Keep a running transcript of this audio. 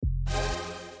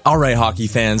All right, hockey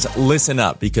fans, listen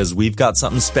up because we've got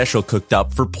something special cooked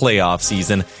up for playoff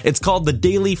season. It's called the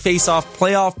Daily Face-Off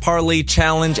Playoff Parlay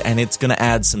Challenge, and it's going to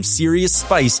add some serious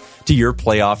spice to your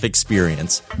playoff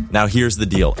experience. Now, here's the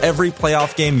deal. Every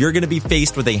playoff game, you're going to be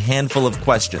faced with a handful of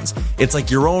questions. It's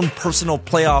like your own personal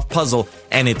playoff puzzle,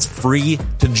 and it's free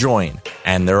to join.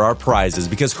 And there are prizes,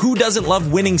 because who doesn't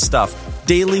love winning stuff?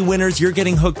 Daily winners, you're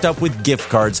getting hooked up with gift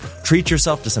cards. Treat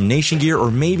yourself to some Nation gear or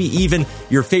maybe even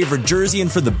your favorite jersey.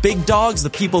 And for the big dogs, the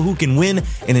people who can win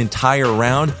an entire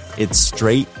round, it's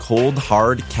straight, cold,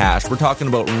 hard cash. We're talking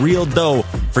about real dough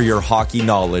for your hockey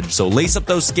knowledge. So lace up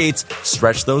those skates,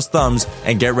 stretch those thumbs,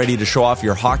 and get ready to show off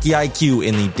your hockey IQ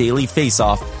in the Daily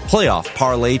Face-Off Playoff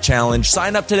Parlay Challenge.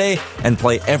 Sign up today and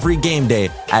play every game day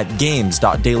at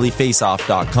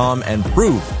games.dailyfaceoff.com and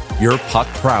prove your puck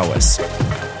prowess.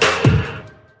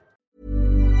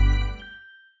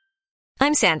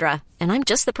 I'm Sandra, and I'm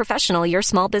just the professional your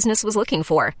small business was looking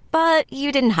for. But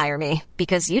you didn't hire me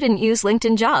because you didn't use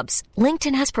LinkedIn Jobs.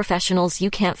 LinkedIn has professionals you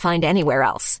can't find anywhere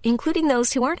else, including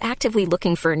those who aren't actively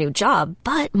looking for a new job,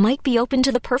 but might be open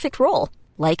to the perfect role,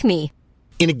 like me.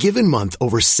 In a given month,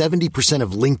 over 70%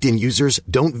 of LinkedIn users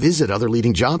don't visit other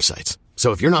leading job sites.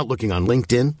 So if you're not looking on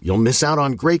LinkedIn, you'll miss out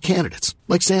on great candidates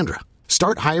like Sandra.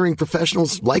 Start hiring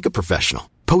professionals like a professional.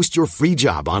 Post your free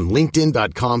job on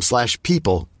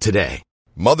linkedin.com/people today.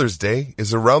 Mother's Day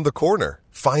is around the corner.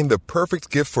 Find the perfect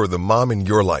gift for the mom in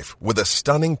your life with a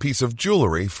stunning piece of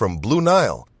jewelry from Blue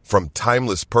Nile. From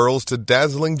timeless pearls to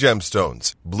dazzling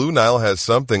gemstones, Blue Nile has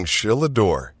something she'll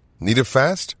adore. Need it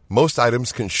fast? Most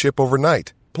items can ship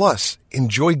overnight. Plus,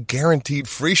 enjoy guaranteed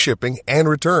free shipping and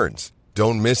returns.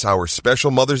 Don't miss our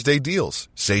special Mother's Day deals.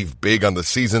 Save big on the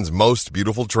season's most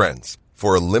beautiful trends.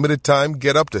 For a limited time,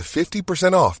 get up to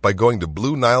 50% off by going to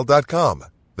BlueNile.com.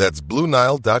 That's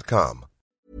BlueNile.com.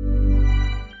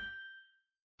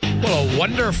 Well, a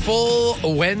wonderful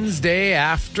Wednesday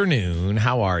afternoon.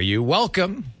 How are you?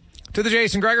 Welcome to the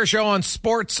Jason Gregor Show on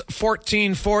Sports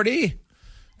 1440.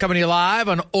 Coming to you live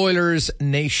on Oilers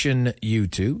Nation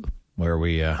YouTube, where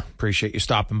we appreciate you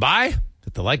stopping by.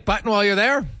 Hit the like button while you're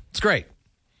there. It's great.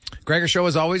 Gregor Show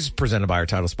is always presented by our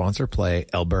title sponsor,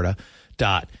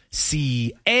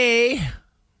 PlayAlberta.ca,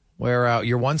 where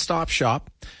your one-stop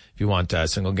shop. If you want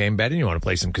single game betting, you want to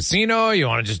play some casino, you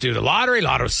want to just do the lottery,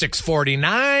 Lotto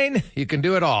 649, you can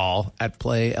do it all at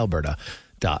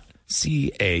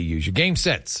PlayAlberta.ca. Use your game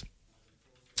sets.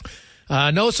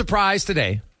 No surprise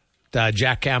today.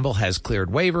 Jack Campbell has cleared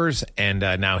waivers, and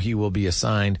now he will be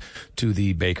assigned to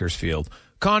the Bakersfield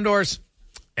Condors.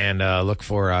 And look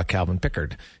for Calvin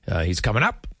Pickard. He's coming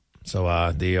up.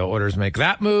 So the Oilers make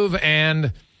that move,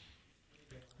 and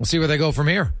we'll see where they go from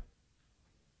here.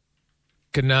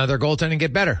 Can their goaltending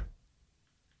get better?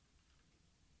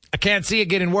 I can't see it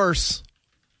getting worse.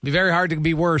 It'd be very hard to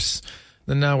be worse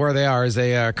than where they are, as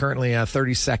they are currently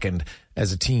 32nd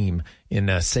as a team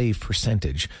in save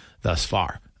percentage thus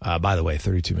far. By the way,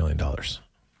 $32 million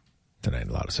tonight,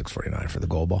 a lot of 649 for the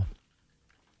goal ball.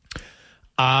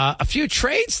 A few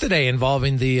trades today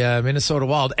involving the Minnesota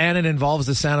Wild, and it involves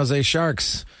the San Jose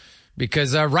Sharks.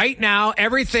 Because right now,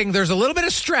 there's a little bit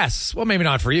of stress. Well, maybe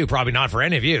not for you, probably not for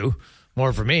any of you.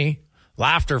 More for me.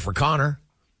 Laughter for Connor,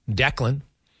 Declan.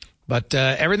 But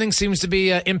everything seems to be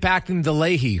impacting the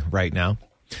Leahy right now.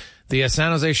 The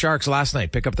San Jose Sharks last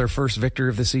night pick up their first victory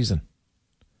of the season,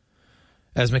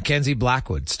 as Mackenzie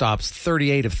Blackwood stops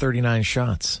 38 of 39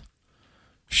 shots.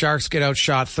 Sharks get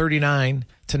outshot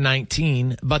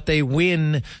 39-19, but they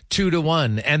win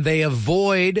 2-1, and they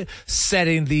avoid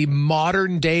setting the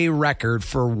modern day record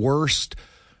for longest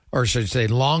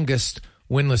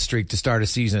winless streak to start a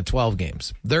season at 12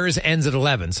 games. Theirs ends at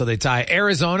 11, so they tie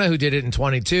Arizona, who did it in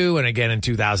 22 and again in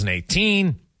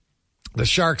 2018. The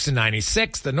Sharks in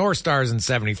 96, the North Stars in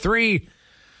 73,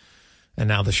 and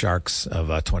now the Sharks of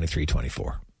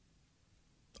 23-24.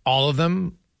 All of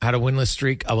them had a winless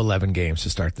streak of 11 games to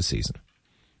start the season.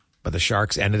 But the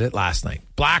Sharks ended it last night.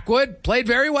 Blackwood played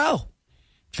very well.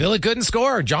 Philly couldn't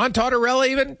score. John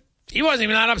Tortorella he wasn't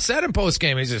even that upset in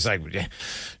postgame. He's just like,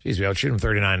 geez, we outshoot him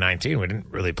 39-19. We didn't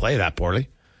really play that poorly.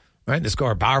 Right? They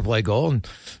score a power play goal,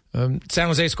 and San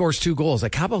Jose scores 2 goals.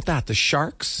 Like, how about that? The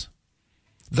Sharks,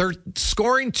 they're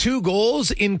scoring 2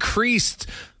 goals increased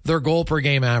their goal per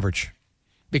game average.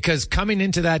 Because coming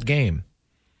into that game,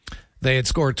 they had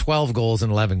scored 12 goals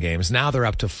in 11 games. Now they're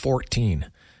up to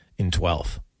 14 in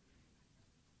 12.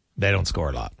 They don't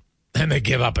score a lot, and they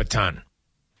give up a ton.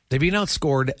 They've been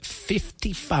outscored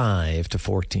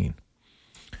 55-14,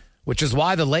 which is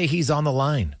why the Leahy's on the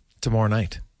line tomorrow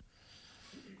night.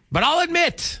 But I'll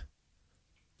admit,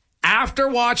 after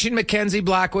watching Mackenzie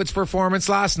Blackwood's performance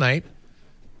last night,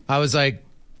 I was like,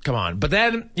 Come on. But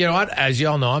then, you know what? As you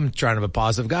all know, I'm trying to be a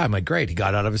positive guy. I'm like, great, he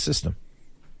got out of his system.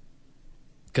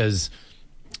 Because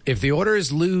if the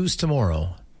Oilers lose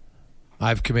tomorrow,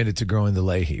 I've committed to growing the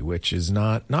Leahy, which is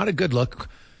not a good look,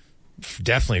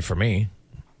 definitely for me.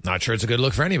 Not sure it's a good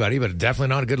look for anybody, but definitely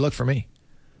not a good look for me.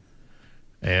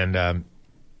 And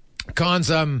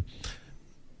Cons,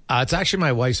 it's actually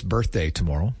my wife's birthday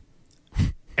tomorrow.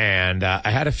 And I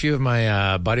had a few of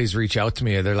my buddies reach out to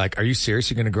me. They're like, are you serious?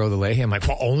 You're going to grow the Leahy? I'm like,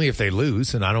 well, only if they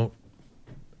lose, and I don't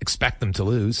expect them to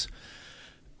lose.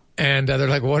 And they're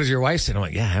like, well, what does your wife say? And I'm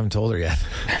like, yeah, I haven't told her yet.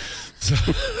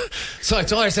 So I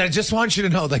told her, I said, I just want you to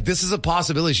know, like, this is a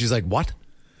possibility. She's like, what?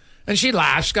 And she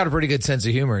laughed. She's got a pretty good sense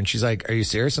of humor. And she's like, are you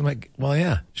serious? I'm like, well,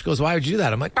 yeah. She goes, why would you do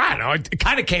that? I'm like, I don't know. It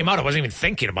kind of came out. I wasn't even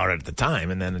thinking about it at the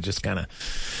time. And then it just kind of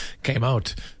came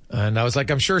out. And I was like,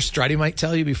 I'm sure Strutty might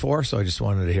tell you before. So I just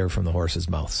wanted to hear from the horse's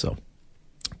mouth. So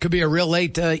could be a real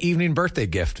late evening birthday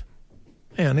gift.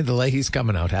 Hey, honey, the Leahy's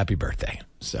coming out. Happy birthday.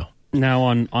 So. Now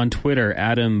on Twitter,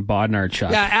 Adam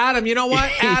Bodnarchuk. Yeah, Adam, you know what,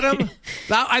 Adam?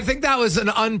 I think that was an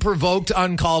unprovoked,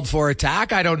 uncalled for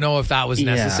attack. I don't know if that was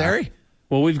necessary. Yeah.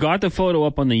 Well, we've got the photo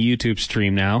up on the YouTube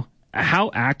stream now.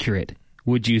 How accurate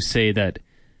would you say that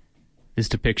this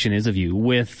depiction is of you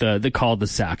with the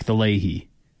cul-de-sac, the Leahy?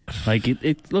 Like,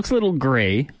 it looks a little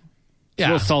gray. Yeah.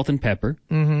 A little salt and pepper.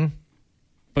 Mm-hmm.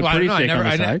 But pretty thick on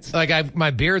the sides.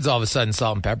 My beard's all of a sudden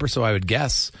salt and pepper, so I would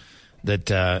guess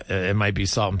that it might be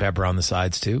salt and pepper on the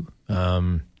sides too.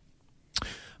 The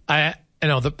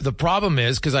problem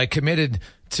is because I committed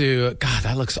to, God,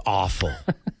 that looks awful.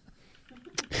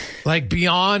 Like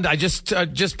beyond, I just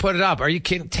put it up. Are you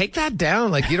kidding? Take that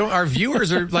down. Like, you don't, our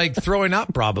viewers are like throwing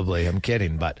up probably. I'm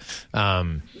kidding. But,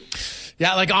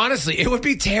 yeah, like honestly, it would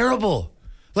be terrible.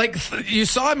 Like you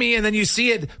saw me and then you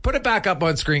see it, put it back up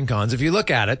on screen, Cons. If you look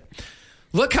at it,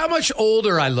 look how much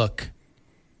older I look.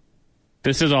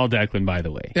 This is all Declan, by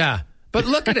the way. Yeah. But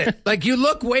look at it. Like, you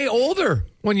look way older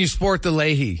when you sport the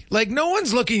Leahy. Like, no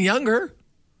one's looking younger.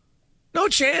 No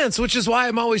chance, which is why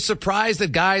I'm always surprised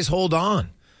that guys hold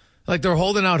on. Like, they're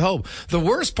holding out hope. The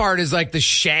worst part is, like, the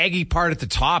shaggy part at the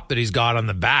top that he's got on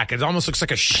the back. It almost looks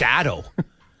like a shadow.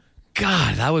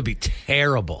 God, that would be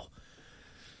terrible.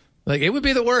 Like, it would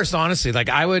be the worst, honestly. Like,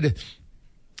 I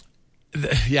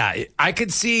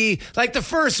could see, like, the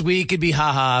first week it'd be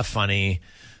haha funny.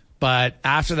 But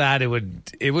after that, it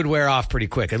would wear off pretty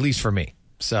quick, at least for me.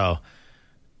 So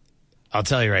I'll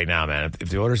tell you right now, man, if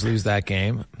the Oilers lose that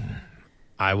game,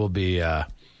 I will be, I'll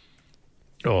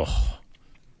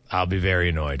be very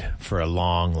annoyed for a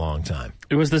long, long time.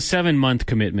 It was the 7-month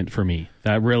commitment for me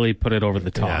that really put it over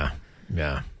the top.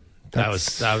 Yeah.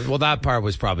 That part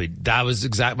was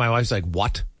my wife's like,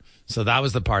 what? So that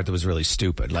was the part that was really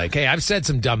stupid. Like, hey, I've said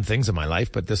some dumb things in my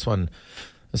life, but this one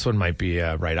might be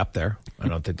right up there. I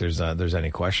don't think there's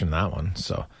any question in that one.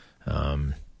 So,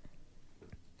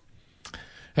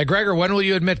 hey, Gregor, when will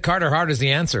you admit Carter Hart is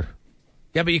the answer?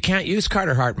 Yeah, but you can't use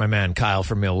Carter Hart, my man, Kyle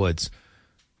from Mill Woods,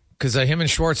 because him and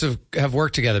Schwartz have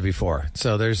worked together before.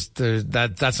 So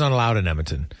that's not allowed in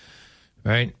Edmonton,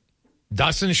 right?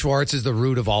 Dustin Schwartz is the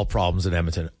root of all problems in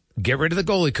Edmonton. Get rid of the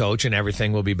goalie coach and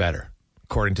everything will be better,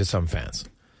 according to some fans.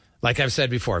 Like I've said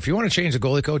before, if you want to change the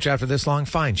goalie coach after this long,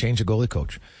 fine, change the goalie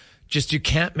coach. Just you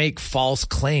can't make false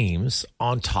claims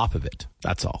on top of it.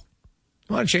 That's all.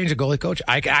 You want to change the goalie coach?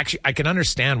 I can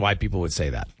understand why people would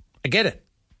say that. I get it.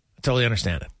 I totally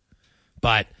understand it.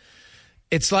 But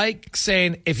it's like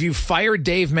saying if you fire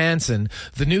Dave Manson,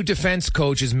 the new defense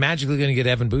coach is magically going to get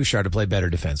Evan Bouchard to play better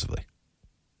defensively.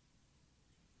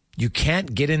 You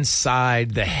can't get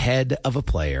inside the head of a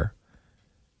player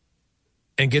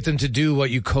and get them to do what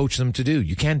you coach them to do.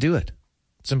 You can't do it.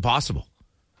 It's impossible.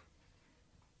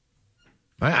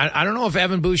 I don't know if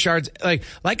Evan Bouchard's,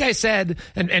 like I said,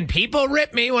 and people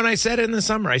ripped me when I said it in the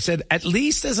summer. I said, at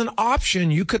least as an option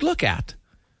you could look at.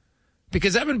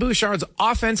 Because Evan Bouchard's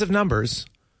offensive numbers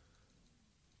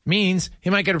means he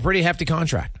might get a pretty hefty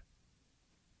contract.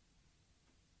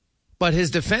 But his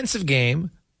defensive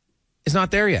game is not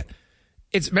there yet.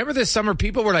 Remember this summer,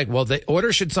 people were like, well, the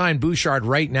Oilers should sign Bouchard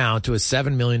right now to a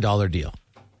 $7 million deal.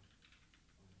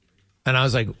 And I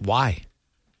was like, why?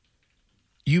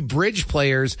 You bridge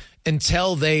players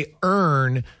until they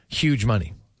earn huge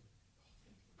money.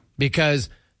 Because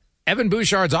Evan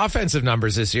Bouchard's offensive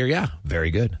numbers this year, yeah, very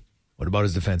good. What about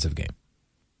his defensive game?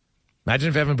 Imagine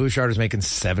if Evan Bouchard was making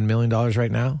 $7 million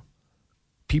right now.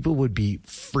 People would be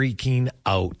freaking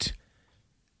out.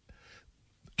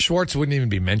 Schwartz wouldn't even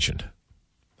be mentioned.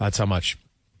 That's how much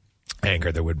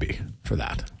anger there would be for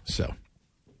that. So,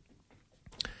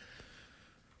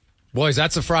 boys,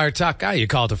 that's a Friar Tuck. You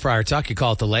call it the Friar Tuck. You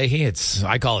call it the Leahy.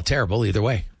 I call it terrible either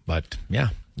way. But, yeah,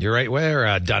 You're right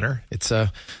where, Dunner. It's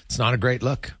not a great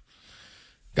look.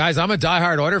 Guys, I'm a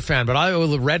diehard Oilers fan, but I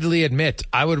will readily admit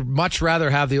I would much rather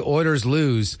have the Oilers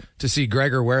lose to see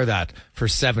Gregor wear that for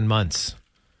 7 months.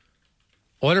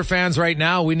 Oilers fans right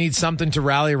now, we need something to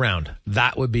rally around.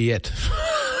 That would be it.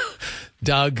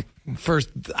 Doug, first,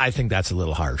 I think that's a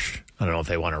little harsh. I don't know if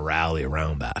they want to rally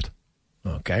around that.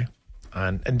 Okay.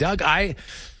 And Doug, I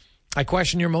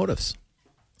question your motives.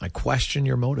 I question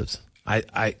your motives.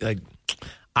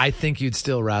 I think you'd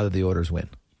still rather the Oilers win.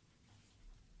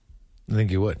 I think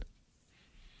you would.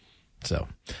 So,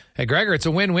 hey, Gregor, it's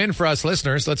a win-win for us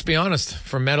listeners. Let's be honest.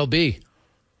 From Metal B.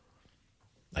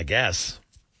 I guess.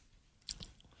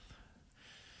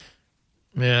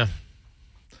 Yeah.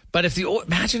 But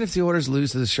imagine if the Oilers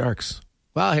lose to the Sharks.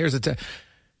 Well, here's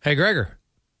hey, Gregor.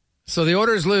 So the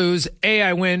Oilers lose. A,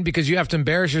 I win because you have to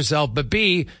embarrass yourself. But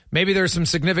B, maybe there's some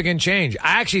significant change.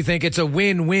 I actually think it's a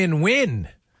win-win-win.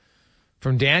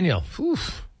 From Daniel. Whew,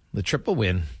 the triple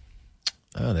win.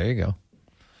 Oh, there you go.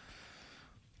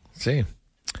 Let's see.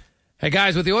 Hey,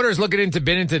 guys, with the Oilers looking into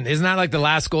Binnington, isn't that like the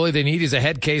last goalie they need? He's a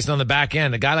head case on the back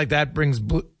end. A guy like that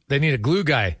they need a glue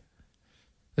guy.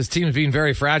 This team's being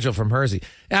very fragile from Hersey.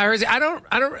 Yeah, Hersey,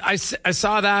 I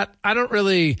saw that. I don't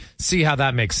really see how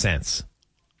that makes sense.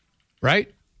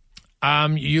 Right?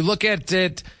 You look at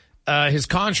it, his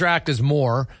contract is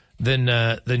more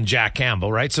than Jack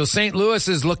Campbell, right? So St. Louis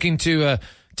is looking to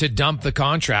dump the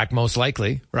contract, most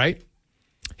likely, right?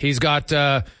 He's got,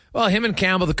 him and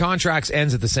Campbell, the contracts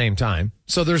ends at the same time.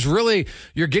 So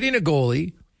you're getting a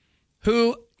goalie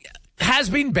who has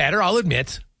been better, I'll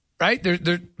admit, right?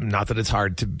 Not that it's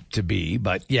hard to be,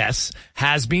 but yes,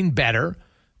 has been better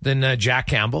than Jack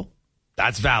Campbell.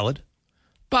 That's valid.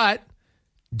 But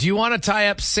do you want to tie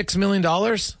up $6 million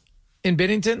in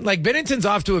Binnington? Like, Binnington's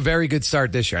off to a very good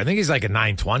start this year. I think he's like a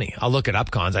 920. I'll look it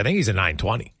up, Cons. I think he's a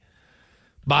 920.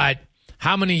 But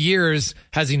how many years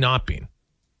has he not been?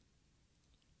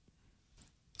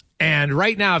 And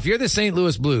right now, if you're the St.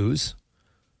 Louis Blues,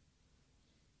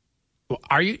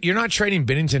 you're not trading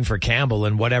Binnington for Campbell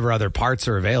and whatever other parts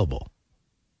are available.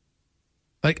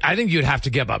 Like, I think you'd have to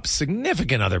give up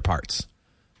significant other parts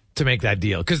to make that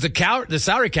deal. Because the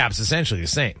salary cap's essentially the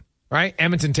same, right?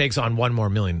 Edmonton takes on $1 more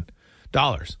million.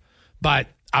 But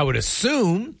I would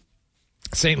assume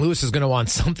St. Louis is going to want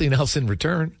something else in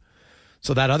return.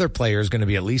 So that other player is going to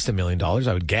be at least $1 million,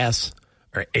 I would guess.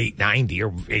 Or $890 or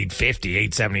 $850,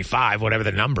 $875, whatever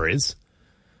the number is.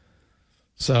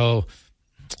 So,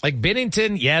 like,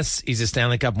 Binnington, yes, he's a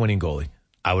Stanley Cup winning goalie.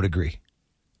 I would agree.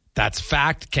 That's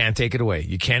fact. Can't take it away.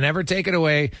 You can't ever take it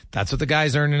away. That's what the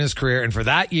guy's earned in his career. And for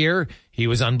that year, he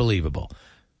was unbelievable.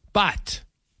 But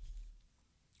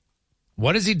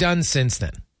what has he done since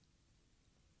then?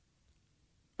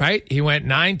 Right? He went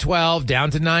 912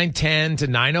 down to 910 to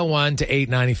 901 to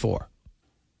 894.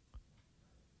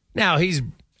 Now, he's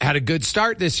had a good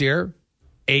start this year,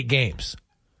 8 games.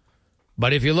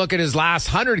 But if you look at his last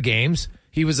 100 games,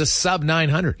 he was a sub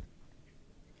 900.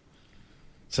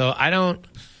 So I'm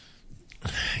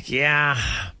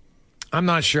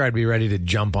not sure I'd be ready to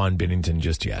jump on Binnington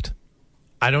just yet.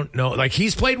 I don't know. Like,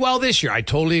 he's played well this year. I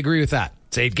totally agree with that.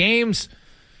 It's 8 games.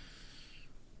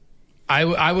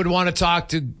 I would want to talk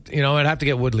to, I'd have to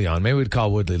get Woodley on. Maybe we'd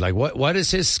call Woodley. Like, what does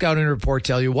his scouting report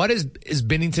tell you? What is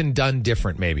Binnington done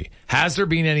different, maybe? Has there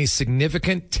been any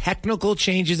significant technical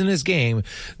changes in his game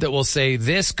that will say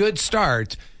this good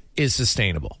start is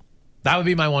sustainable? That would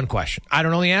be my one question. I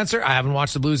don't know the answer. I haven't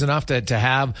watched the Blues enough to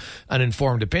have an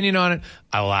informed opinion on it.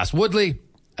 I will ask Woodley.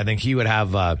 I think he would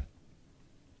have a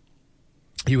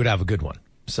good one.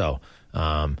 So,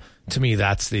 to me,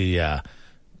 that's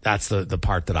the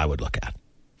part that I would look at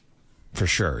for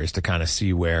sure, is to kind of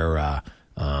see where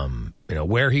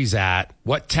he's at,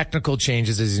 what technical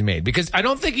changes has he made? Because I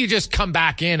don't think you just come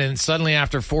back in and suddenly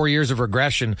after 4 years of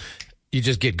regression, you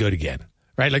just get good again,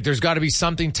 right? Like, there's got to be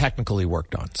something technically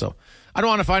worked on. So I don't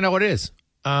want to find out what it is.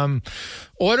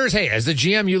 Oilers, hey, as the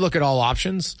GM, you look at all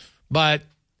options, but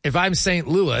if I'm St.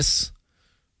 Louis,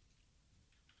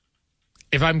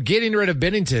 if I'm getting rid of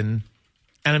Binnington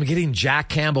and I'm getting Jack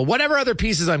Campbell, whatever other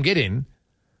pieces I'm getting,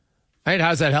 right? How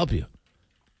does that help you?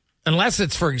 Unless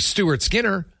it's for Stuart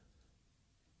Skinner.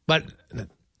 But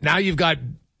now you've got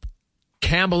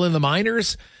Campbell in the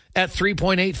minors at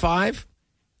 3.85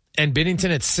 and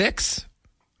Binnington at 6.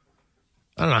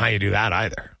 I don't know how you do that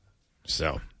either.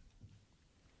 So,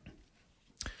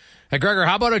 hey, Gregor,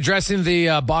 how about addressing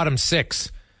the bottom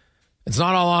 6? It's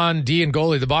not all on D and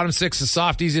goalie. The bottom 6 is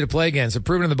soft, easy to play against.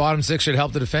 Improving in the bottom 6 should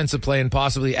help the defensive play and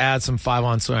possibly add some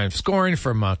 5-on-5 scoring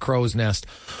from Crow's Nest.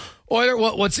 Oiler,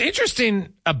 what's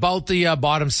interesting about the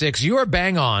bottom 6, you are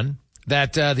bang on.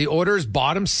 that the Oilers'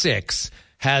 bottom six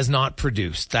has not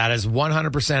produced. That is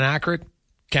 100% accurate.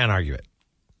 Can't argue it.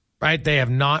 Right? They have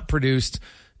not produced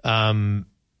at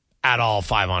all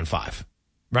 5-on-5.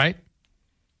 Right?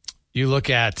 You look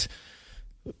at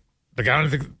they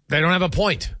don't have a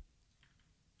point.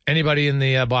 Anybody in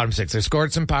the bottom six. They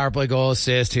scored some power play goal,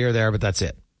 assist here or there, but that's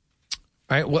it.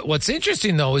 Right? What's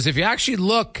interesting, though, is if you actually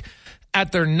look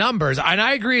at their numbers, and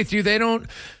I agree with you, they don't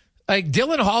like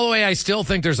Dylan Holloway. I still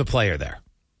think there's a player there.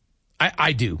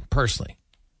 I do, personally.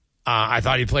 I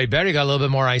thought he played better. He got a little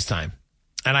bit more ice time.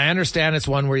 And I understand it's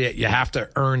one where you have to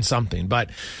earn something. But,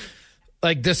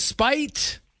 like,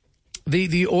 despite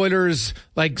the Oilers,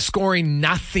 like, scoring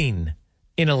nothing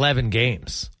in 11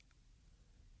 games,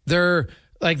 they're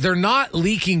not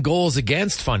leaking goals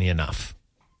against, funny enough.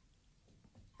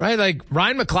 Right? Like,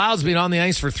 Ryan McLeod's been on the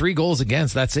ice for 3 goals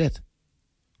against. That's it.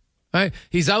 Right?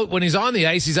 When he's on the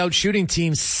ice, he's out shooting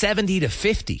teams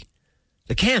 70-50.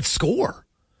 They can't score.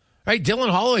 Right? Dylan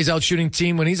Holloway's out shooting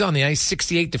team when he's on the ice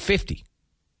 68-50.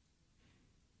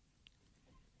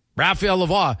 Raphael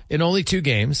Lavoie, in only 2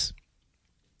 games,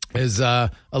 is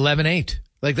 11-8.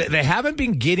 Like, they haven't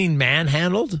been getting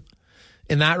manhandled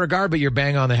in that regard, but you're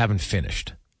bang on, they haven't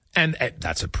finished. And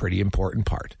that's a pretty important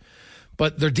part.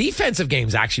 But their defensive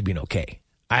game's actually been okay.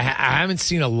 I haven't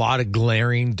seen a lot of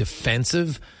glaring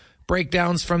defensive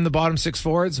breakdowns from the bottom 6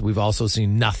 forwards. We've also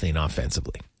seen nothing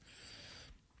offensively.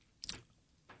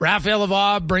 Raphael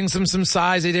Lavoie brings them some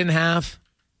size they didn't have.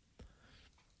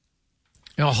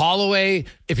 You know, Holloway,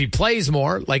 if he plays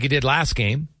more like he did last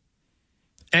game,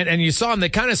 and you saw him, they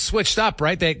kind of switched up,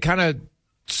 right? They kind of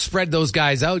spread those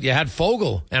guys out. You had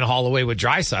Fogle and Holloway with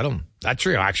Draisaitl. That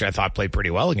trio, actually, I thought played pretty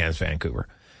well against Vancouver.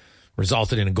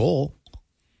 Resulted in a goal.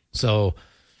 So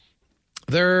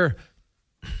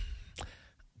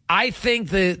I think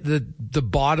the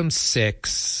bottom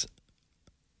 6,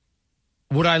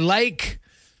 would I like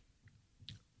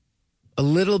a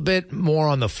little bit more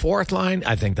on the 4th line?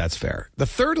 I think that's fair. The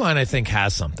 3rd line, I think,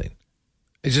 has something.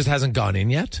 It just hasn't gone in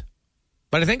yet.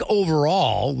 But I think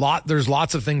overall, there's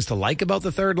lots of things to like about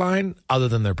the 3rd line other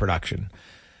than their production.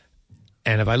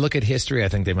 And if I look at history, I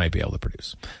think they might be able to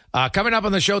produce. Coming up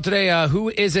on the show today, Who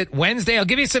Is It Wednesday? I'll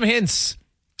give you some hints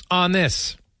on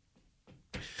this.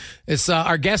 It's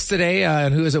our guest today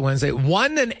on Who Is It Wednesday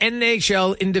won an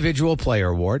NHL Individual Player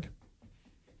Award,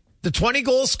 the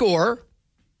 20-goal scorer,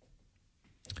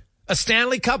 a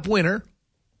Stanley Cup winner,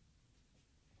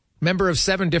 member of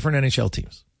 7 different NHL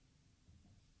teams.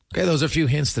 Okay, those are a few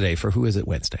hints today for Who Is It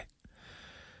Wednesday.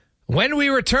 When we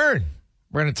return,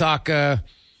 we're going to talk a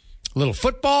little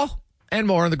football and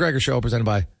more on the Gregor Show, presented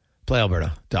by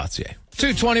PlayAlberta.ca.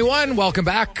 2:21, welcome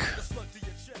back.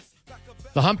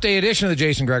 The Hump Day edition of the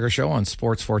Jason Gregor Show on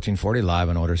Sports 1440, live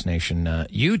on Oilers Nation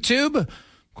YouTube. Of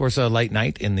course, a late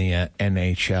night in the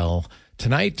NHL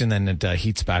tonight, and then it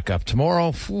heats back up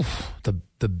tomorrow. Whew,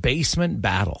 the basement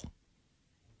battle.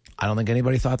 I don't think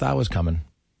anybody thought that was coming,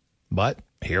 but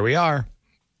here we are.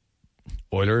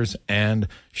 Oilers and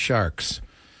Sharks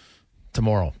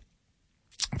tomorrow.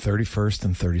 31st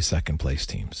and 32nd place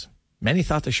teams. Many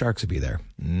thought the Sharks would be there.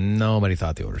 Nobody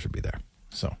thought the Oilers would be there.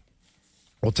 So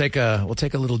we'll take a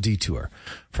little detour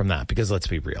from that, because let's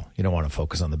be real, you don't want to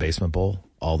focus on the basement bowl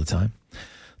all the time.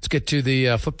 Let's get to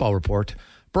the football report,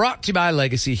 brought to you by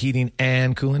Legacy Heating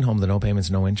and Cooling, home to no payments,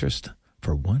 no interest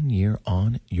for 1 year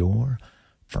on your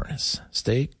furnace.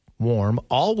 Stay warm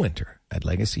all winter at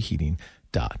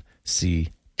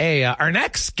legacyheating.ca. Our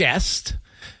next guest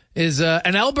is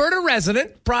an Alberta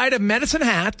resident, pride of Medicine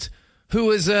Hat,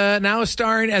 who is now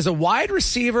starring as a wide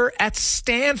receiver at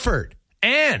Stanford.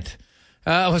 And,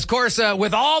 of course,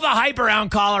 with all the hype around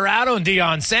Colorado and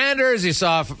Deion Sanders, you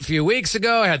saw a few weeks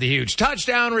ago, had the huge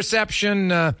touchdown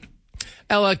reception.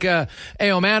 Alec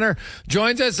Aomanor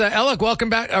joins us. Alec, welcome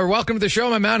back, or welcome to the show,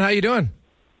 my man. How you doing?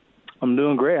 I'm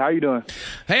doing great. How you doing?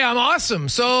 Hey, I'm awesome.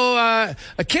 So, a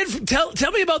kid,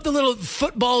 tell me about the little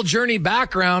football journey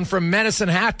background from Medicine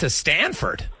Hat to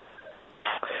Stanford.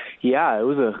 Yeah,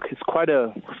 it's quite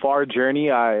a far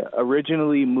journey. I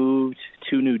originally moved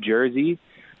to New Jersey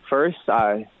first.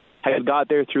 I had got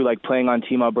there through like playing on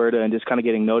Team Alberta and just kind of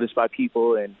getting noticed by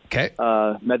people, and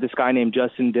met this guy named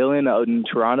Justin Dillon out in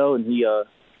Toronto, and he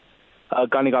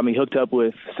kind of got me hooked up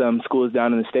with some schools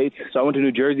down in the States. So I went to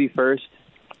New Jersey first,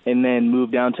 and then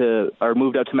moved up to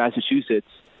Massachusetts,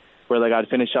 where like I'd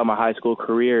finished out my high school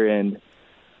career, and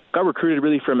got recruited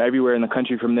really from everywhere in the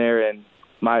country from there. And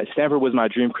Stanford was my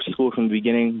dream school from the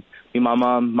beginning. My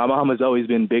mom has always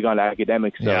been big on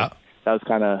academics, so that was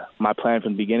kind of my plan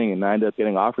from the beginning, and I ended up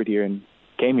getting offered here and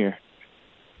came here.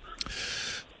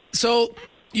 So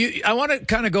I want to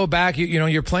kind of go back.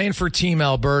 You're playing for Team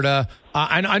Alberta.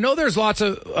 I know there's lots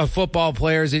of football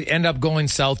players that end up going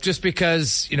south just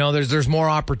because there's more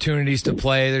opportunities to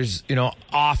play. There's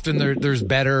often there's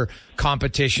better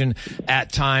competition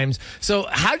at times. So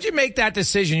how did you make that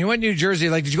decision? You went to New Jersey.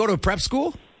 Like, did you go to a prep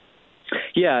school?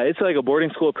 Yeah, it's like a boarding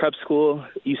school, prep school.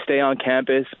 You stay on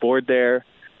campus, board there.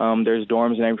 There's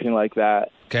dorms and everything like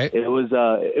that. Okay. It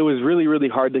was really, really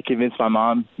hard to convince my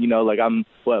mom. I'm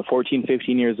 14,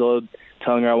 15 years old,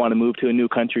 telling her I want to move to a new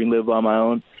country and live on my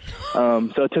own.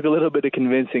 So it took a little bit of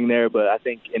convincing there, but I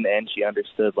think in the end she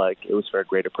understood it was for a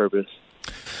greater purpose.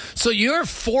 So you're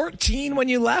 14 when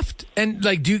you left, and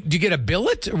do you get a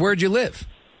billet? Or where'd you live?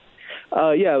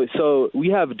 Yeah, so we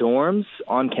have dorms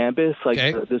on campus.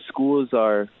 Okay. The schools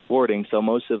are boarding, so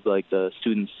most of the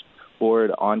students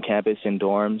board on campus in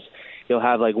dorms. You'll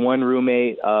have one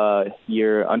roommate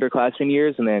your underclassmen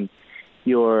years, and then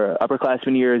your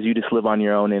upperclassmen years you just live on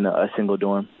your own in a single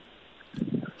dorm.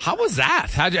 How was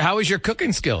that? How was your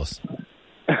cooking skills?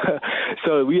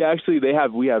 So we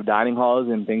have dining halls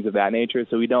and things of that nature,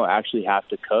 so we don't actually have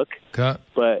to cook.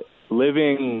 But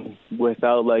living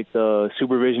without the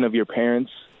supervision of your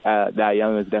parents that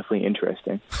young is definitely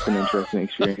interesting. It's an interesting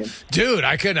experience. Dude,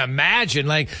 I couldn't imagine.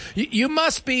 You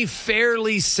must be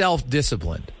fairly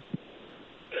self-disciplined.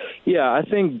 Yeah, I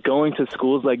think going to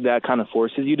schools like that kind of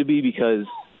forces you to be because,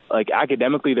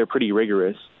 academically they're pretty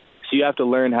rigorous. So you have to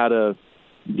learn how to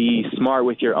be smart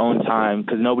with your own time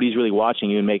because nobody's really watching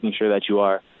you and making sure that you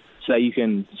are so that you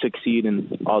can succeed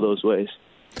in all those ways.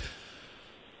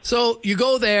 So you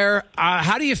go there.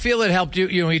 How do you feel it helped you?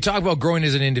 You talk about growing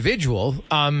as an individual.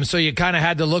 So you kind of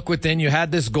had to look within. You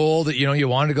had this goal that, you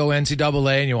wanted to go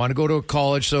NCAA and you want to go to a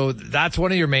college. So that's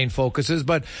one of your main focuses.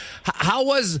 But how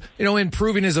was,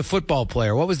 improving as a football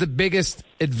player? What was the biggest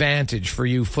advantage for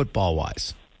you football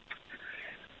wise?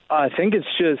 I think it's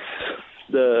just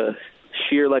the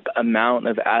sheer amount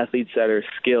of athletes that are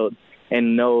skilled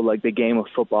and know the game of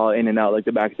football in and out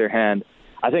the back of their hand.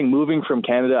 I think moving from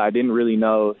Canada, I didn't really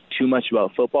know too much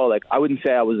about football. I wouldn't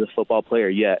say I was a football player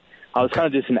yet. I was kind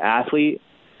of just an athlete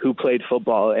who played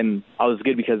football, and I was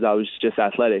good because I was just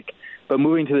athletic. But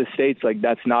moving to the States,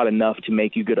 that's not enough to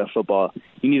make you good at football.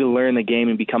 You need to learn the game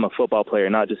and become a football player,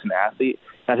 not just an athlete.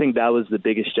 I think that was the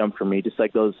biggest jump for me, just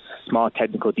those small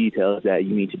technical details that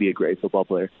you need to be a great football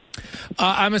player.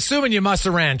 I'm assuming you must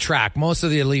have ran track. Most of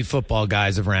the elite football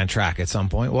guys have ran track at some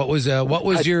point. What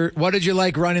did you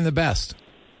like running the best?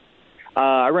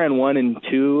 I ran 1 and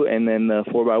 2, and then the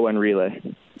 4x1 relay.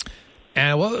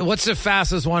 And what's the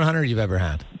fastest 100 you've ever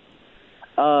had?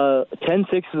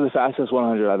 10.6 is the fastest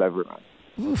 100 I've ever run.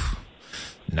 Oof.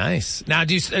 Nice. Now,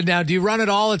 do you run it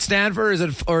all at Stanford,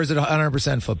 or is it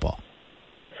 100% football?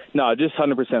 No, just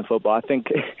 100% football. I think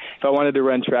if I wanted to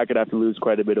run track, I'd have to lose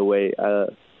quite a bit of weight.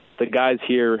 The guys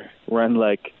here run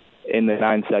in the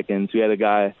 9 seconds. We had a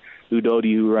guy,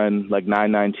 Udodi, who run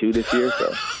 9.92 this year,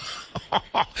 so...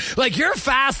 You're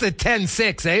fast at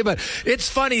 10.6, eh? But it's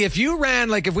funny if you ran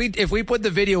if we put the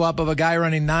video up of a guy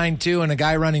running 9.2 and a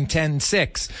guy running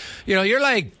 10.6,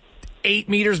 you're 8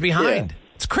 meters behind.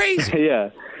 Yeah. It's crazy. Yeah,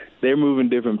 they're moving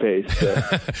different pace. So,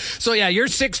 so yeah, you're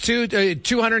 6'2",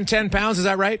 210 pounds. Is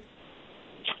that right?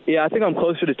 Yeah, I think I'm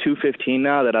closer to 215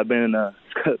 now that I've been in a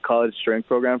college strength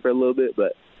program for a little bit,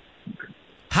 but.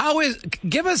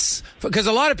 Give us, because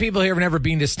a lot of people here have never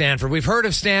been to Stanford. We've heard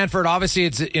of Stanford. Obviously,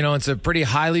 it's a pretty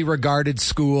highly regarded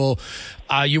school.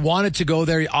 You wanted to go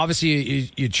there. Obviously,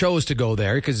 you chose to go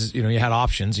there because, you had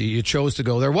options. You chose to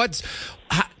go there.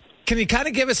 Can you kind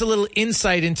of give us a little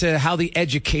insight into how the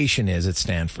education is at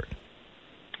Stanford?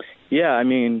 Yeah, I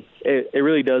mean, it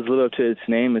really does live up to its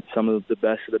name. It's some of the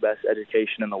best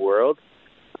education in the world.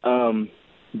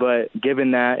 But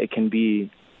given that, it can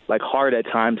be hard at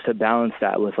times to balance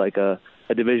that with a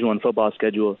Division I football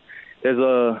schedule.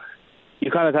 You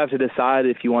kind of have to decide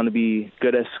if you want to be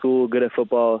good at school, good at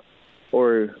football,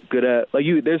 or good at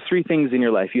there's 3 things in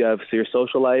your life. You have your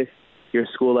social life, your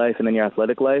school life, and then your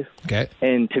athletic life. Okay.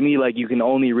 And to me, you can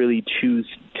only really choose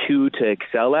 2 to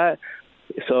excel at.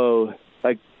 So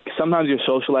sometimes your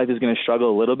social life is going to struggle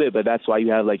a little bit, but that's why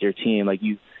you have your team.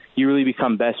 You really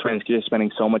become best friends because you're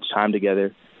spending so much time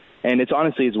together. And it's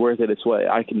worth it. It's what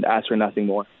I can ask for nothing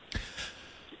more.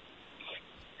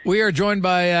 We are joined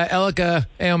by Elika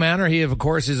Aomanor. He, of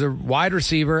course, is a wide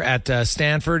receiver at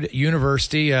Stanford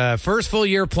University. First full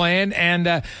year playing.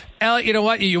 And, Elliot, you know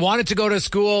what? You wanted to go to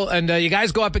school, and you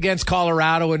guys go up against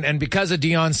Colorado. And because of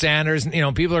Deion Sanders,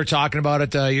 people are talking about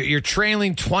it. You're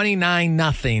trailing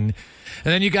 29-0. And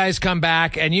then you guys come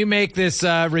back, and you make this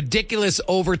ridiculous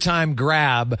overtime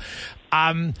grab.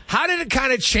 How did it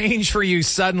kind of change for you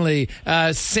suddenly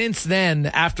since then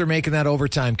after making that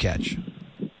overtime catch?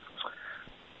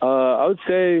 I would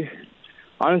say,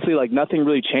 honestly, like nothing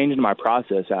really changed in my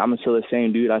process. I'm still the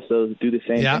same dude. I still do the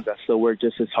same things. I still work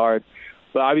just as hard.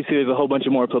 But obviously there's a whole bunch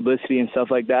of more publicity and stuff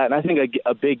like that. And I think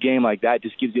a big game like that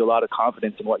just gives you a lot of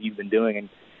confidence in what you've been doing. And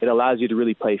it allows you to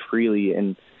really play freely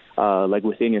and like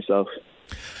within yourself.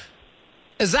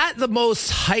 Is that the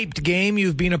most hyped game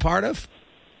you've been a part of?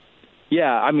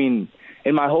 Yeah, I mean,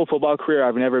 in my whole football career,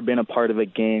 I've never been a part of a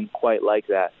game quite like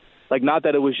that. Like, not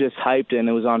that it was just hyped and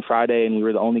it was on Friday and we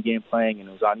were the only game playing and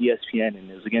it was on ESPN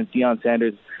and it was against Deion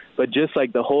Sanders, but just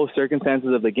like the whole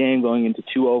circumstances of the game going into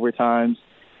 2 overtimes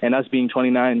and us being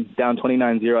down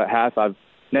 29-0 at half, I've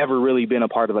never really been a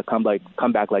part of a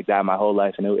comeback like that in my whole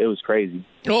life, and it was crazy.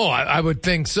 Oh, I would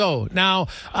think so. Now,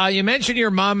 you mentioned your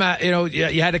mom,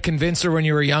 you had to convince her when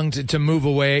you were young to move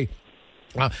away.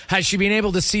 Has she been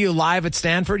able to see you live at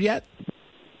Stanford yet?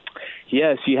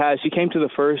 Yes, she has. She came to the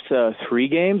first 3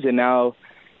 games, and now,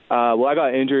 I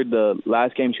got injured the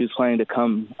last game she was planning to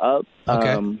come up.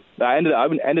 Okay. I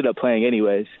ended up playing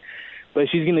anyways, but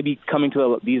she's going to be coming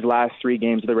to these last 3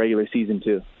 games of the regular season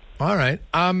too. All right.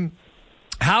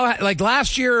 How, like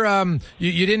last year,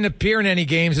 you didn't appear in any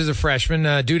games as a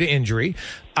freshman due to injury.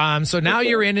 So now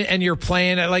you're in it and you're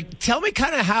playing. Like, tell me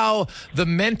kind of how the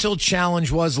mental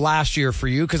challenge was last year for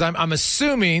you, because I'm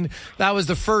assuming that was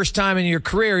the first time in your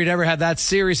career you'd ever had that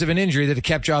serious of an injury that it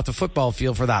kept you off the football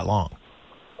field for that long.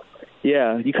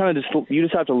 Yeah, you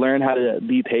just have to learn how to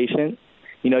be patient.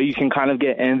 You know, you can kind of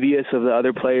get envious of the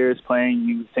other players playing.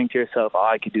 You think to yourself, oh,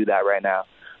 I could do that right now.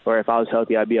 Or if I was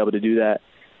healthy, I'd be able to do that.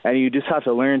 And you just have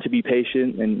to learn to be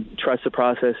patient and trust the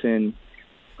process and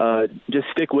just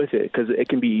stick with it, because it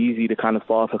can be easy to kind of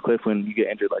fall off a cliff when you get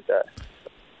injured like that.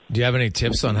 Do you have any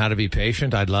tips on how to be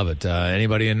patient? I'd love it.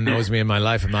 Anybody who knows me in my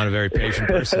life, I'm not a very patient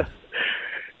person.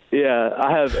 Yeah,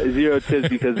 I have 0 tips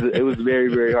because it was very,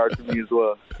 very hard for me as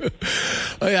well.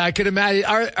 Oh, yeah, I could imagine.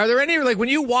 Are there any, like, when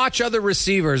you watch other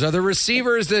receivers, are there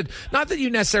receivers that, not that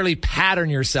you necessarily pattern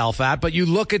yourself at, but you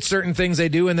look at certain things they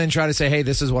do and then try to say, hey,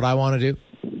 this is what I want to do?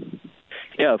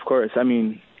 Yeah, of course. I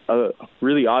mean, a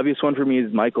really obvious one for me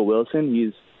is Michael Wilson.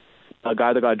 He's a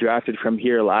guy that got drafted from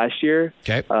here last year.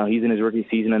 Okay. He's in his rookie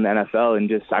season in the NFL,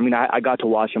 and I got to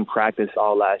watch him practice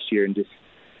all last year and just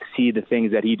see the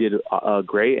things that he did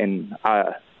great, and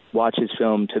I watch his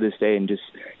film to this day and just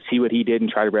see what he did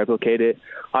and try to replicate it.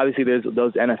 Obviously, there's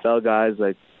those NFL guys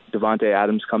like Devontae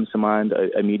Adams comes to mind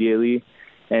immediately,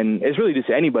 and it's really just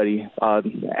anybody.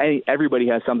 Everybody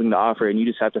has something to offer, and you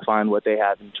just have to find what they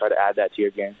have and try to add that to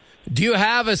your game. Do you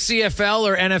have a CFL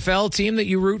or NFL team that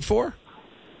you root for?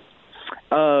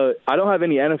 I don't have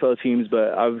any NFL teams,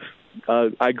 but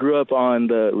I grew up on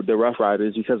the Rough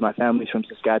Riders because my family's from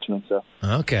Saskatchewan. So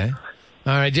okay,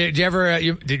 all right. Did you ever?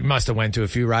 You must have went to a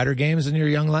few Rider games in your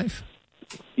young life.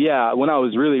 Yeah, when I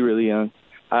was really, really young,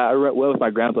 I went with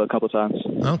my grandpa a couple times.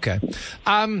 Okay,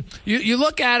 you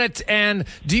look at it, and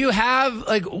do you have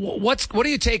like what are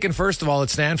you taking first of all at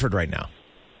Stanford right now?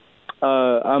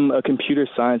 I'm a computer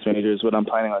science major is what I'm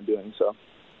planning on doing. So.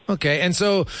 Okay, and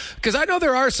so, because I know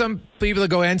there are some people that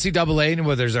go NCAA, and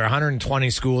where there's 120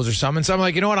 schools or something, so I'm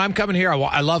like, you know what, I'm coming here,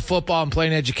 I love football, I'm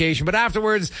playing education, but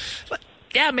afterwards,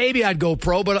 yeah, maybe I'd go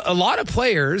pro, but a lot of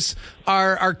players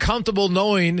are comfortable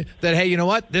knowing that, hey, you know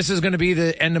what, this is going to be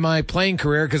the end of my playing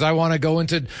career because I want to go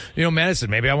into, medicine,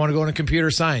 maybe I want to go into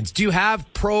computer science. Do you have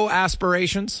pro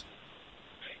aspirations?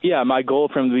 Yeah, my goal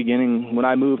from the beginning, when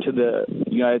I moved to the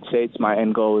United States, my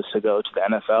end goal was to go to the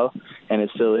NFL, and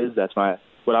it still is. That's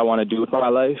what I want to do with my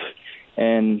life,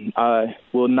 and I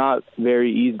will not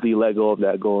very easily let go of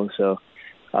that goal. So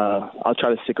I'll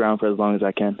try to stick around for as long as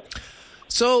I can.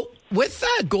 So with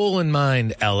that goal in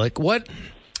mind, Alec,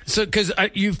 because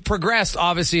you've progressed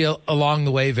obviously along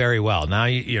the way very well. Now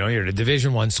you're at a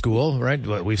Division I school, right?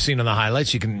 What we've seen on the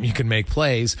highlights, you can make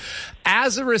plays.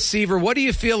 As a receiver, what do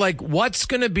you feel like? What's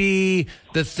going to be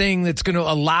the thing that's going to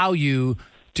allow you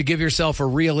to give yourself a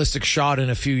realistic shot in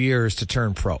a few years to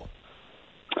turn pro?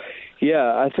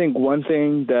 Yeah, I think one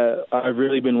thing that I've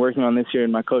really been working on this year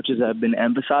and my coaches have been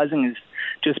emphasizing is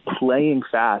just playing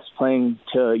fast, playing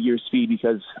to your speed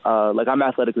because, I'm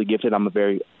athletically gifted. I'm a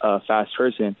very fast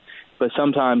person. But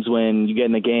sometimes when you get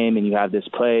in the game and you have this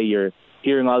play, you're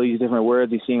hearing all these different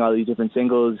words, you're seeing all these different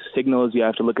signals, you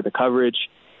have to look at the coverage.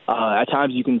 At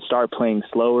times you can start playing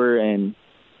slower and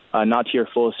not to your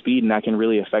full speed, and that can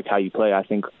really affect how you play. I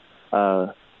think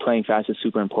playing fast is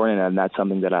super important, and that's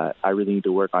something that I really need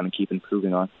to work on and keep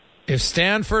improving on. If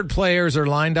Stanford players are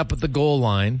lined up at the goal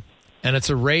line and it's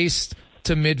a race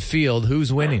to midfield,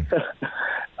 who's winning?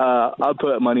 I'll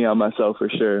put money on myself for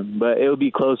sure, but it would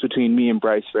be close between me and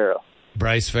Bryce Farrell.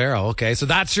 Bryce Farrell. Okay, so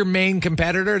that's your main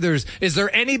competitor. Is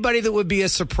there anybody that would be a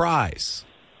surprise?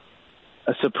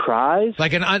 A surprise?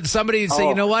 Like somebody would say,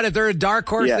 you know what? If they're a dark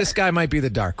horse, this guy might be the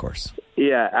dark horse.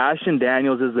 Yeah, Ashton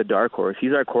Daniels is the dark horse.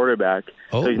 He's our quarterback,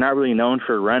 so he's not really known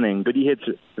for running, but he hits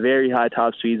very high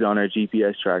top speeds on our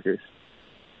GPS trackers.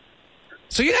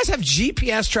 So you guys have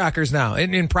GPS trackers now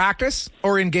in practice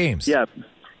or in games? Yeah,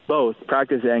 both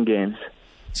practice and games.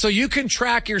 So you can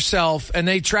track yourself, and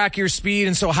they track your speed,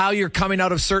 and so how you're coming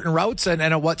out of certain routes and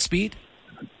at what speed?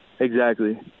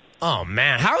 Exactly. Oh,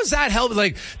 man. How does that help?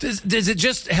 Like, does it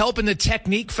just help in the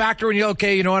technique factor when you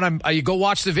know what, you go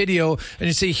watch the video and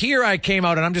you see, here I came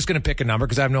out, and I'm just going to pick a number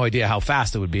because I have no idea how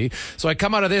fast it would be. So I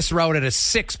come out of this route at a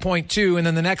 6.2, and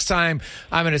then the next time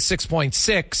I'm at a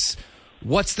 6.6.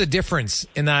 What's the difference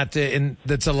in that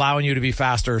that's allowing you to be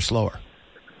faster or slower?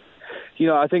 You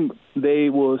know, I think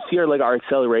they will see our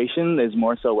acceleration is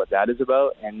more so what that is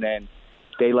about, and then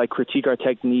they critique our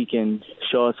technique and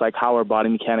show us how our body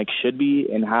mechanics should be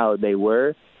and how they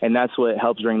were, and that's what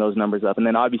helps bring those numbers up. And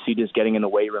then obviously just getting in the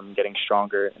weight room and getting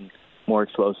stronger and more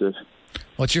explosive.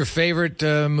 What's your favorite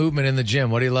movement in the gym?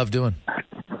 What do you love doing?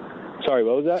 Sorry,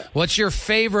 what was that? What's your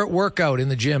favorite workout in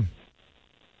the gym?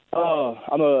 Oh,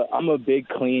 I'm a big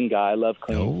clean guy. I love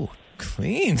clean. Oh,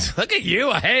 cleans. Look at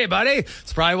you. Hey, buddy.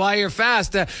 That's probably why you're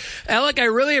fast. Alec, I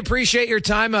really appreciate your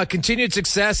time. Continued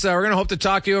success. We're going to hope to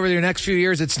talk to you over your next few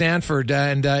years at Stanford,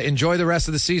 and enjoy the rest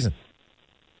of the season.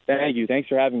 Thank you. Thanks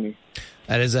for having me.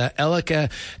 That is Alec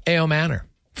Aomanor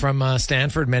from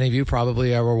Stanford. Many of you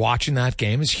probably were watching that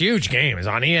game. It's a huge game. It's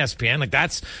on ESPN.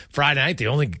 That's Friday night, the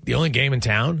only game in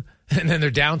town. And then they're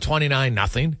down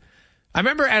 29-0. I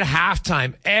remember at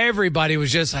halftime, everybody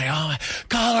was just like, oh,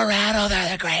 Colorado,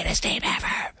 they're the greatest team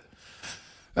ever.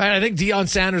 Right, I think Deion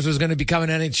Sanders was going to become an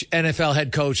NFL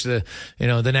head coach the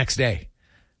next day.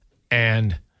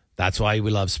 And that's why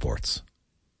we love sports.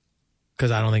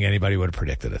 Because I don't think anybody would have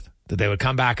predicted it. That they would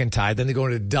come back and tie, then they go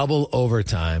into double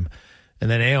overtime. And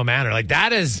then Aomanor,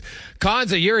 that is,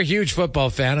 Konza, you're a huge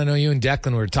football fan. I know you and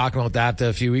Declan were talking about that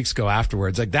a few weeks ago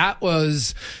afterwards. It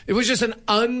was just an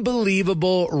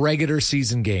unbelievable regular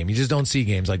season game. You just don't see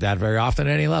games like that very often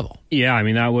at any level. Yeah, I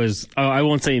mean, that was, I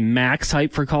won't say max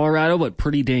hype for Colorado, but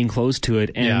pretty dang close to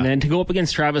it. And then to go up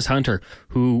against Travis Hunter,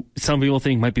 who some people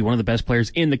think might be one of the best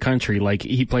players in the country.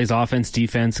 He plays offense,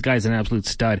 defense. The guy's an absolute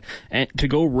stud. And to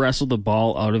go wrestle the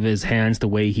ball out of his hands the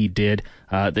way he did,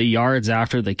 the yards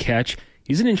after the catch,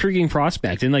 he's an intriguing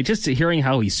prospect. And just hearing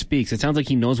how he speaks, it sounds like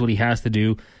he knows what he has to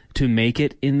do to make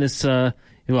it in this,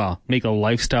 make a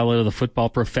lifestyle out of the football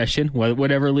profession,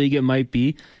 whatever league it might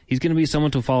be. He's going to be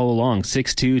someone to follow along.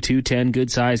 6'2", 210, good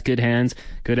size, good hands,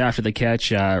 good after the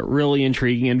catch. Really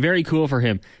intriguing and very cool for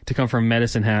him to come from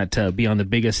Medicine Hat to be on the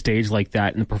biggest stage like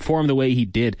that and perform the way he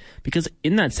did. Because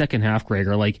in that second half,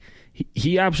 Gregor,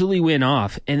 he absolutely went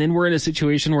off. And then we're in a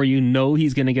situation where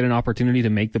he's going to get an opportunity to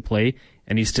make the play,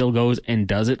 and he still goes and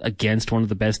does it against one of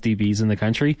the best DBs in the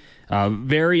country.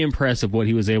 Very impressive what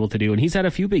he was able to do. And he's had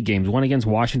a few big games, one against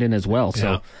Washington as well.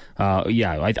 So,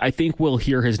 I think we'll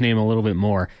hear his name a little bit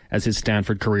more as his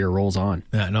Stanford career rolls on.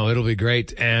 Yeah, no, it'll be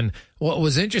great. And what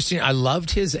was interesting, I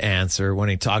loved his answer when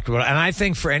he talked about it. And I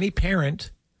think for any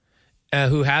parent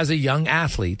who has a young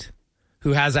athlete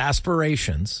who has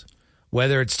aspirations,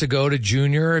 whether it's to go to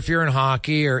junior if you're in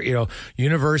hockey or,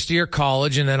 university or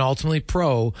college and then ultimately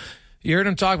pro, you heard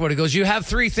him talk about it. He goes, you have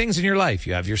three things in your life.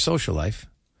 You have your social life,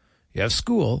 you have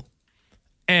school,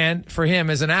 and for him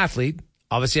as an athlete,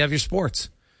 obviously you have your sports.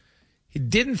 He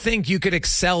didn't think you could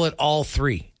excel at all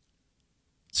three.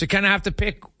 So you kind of have to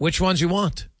pick which ones you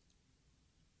want.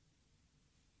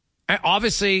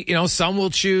 Obviously, some will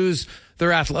choose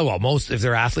their athlete. Well, most, if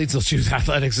they're athletes, they'll choose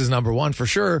athletics as number one for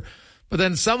sure. But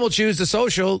then some will choose the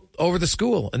social over the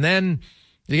school. And then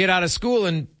you get out of school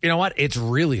and you know what? It's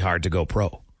really hard to go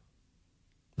pro.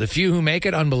 The few who make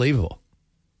it, unbelievable.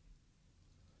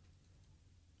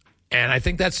 And I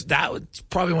think that's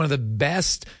probably one of the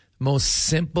best, most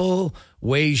simple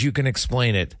ways you can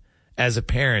explain it as a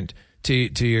parent to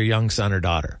your young son or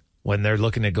daughter when they're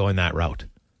looking at going that route.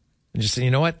 And just say,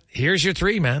 you know what? Here's your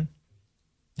three, man.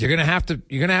 You're gonna have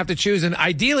to choose. And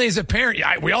ideally, as a parent,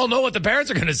 we all know what the parents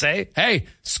are gonna say. Hey,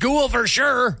 school for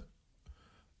sure.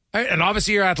 Right? And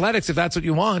obviously your athletics if that's what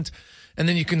you want. And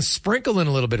then you can sprinkle in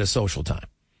a little bit of social time.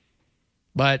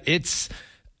 But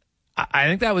I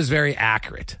think that was very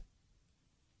accurate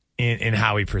in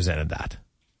how he presented that.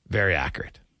 Very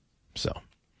accurate. So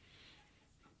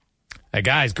Hey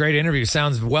guys, great interview.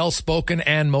 Sounds well-spoken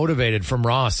and motivated from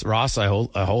Ross. Ross, I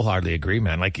wholeheartedly agree,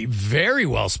 man. Like, very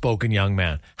well-spoken young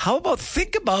man.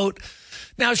 Think about,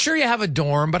 now sure you have a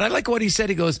dorm, but I like what he said.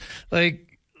 He goes,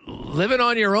 like, living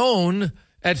on your own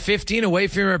at 15 away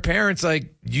from your parents,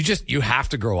 like, you have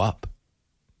to grow up.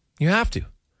 You have to.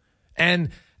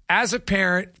 And as a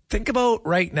parent, think about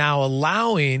right now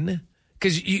allowing,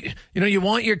 because you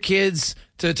want your kids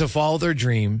to follow their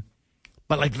dream.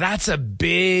 But like that's a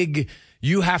big,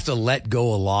 you have to let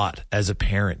go a lot as a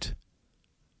parent,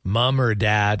 mom or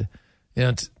dad,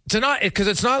 to not, because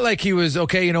it's not like he was,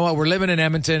 okay, you know what, we're living in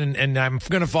Edmonton and I'm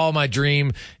going to follow my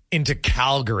dream into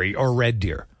Calgary or Red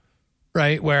Deer,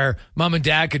 right? Where mom and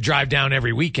dad could drive down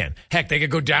every weekend. Heck, they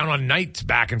could go down on nights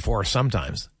back and forth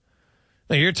sometimes.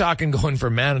 Now you're talking going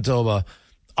from Manitoba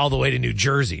all the way to New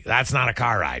Jersey. That's not a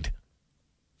car ride.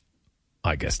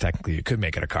 I guess technically you could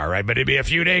make it a car ride, but it'd be a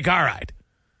few day car ride.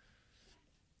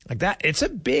 Like that, it's a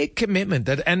big commitment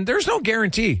and there's no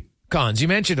guarantee. Cons, you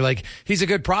mentioned like he's a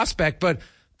good prospect, but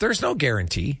there's no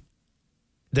guarantee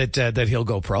that he'll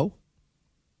go pro,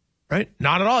 right?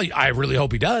 Not at all. I really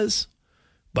hope he does,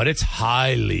 but it's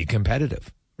highly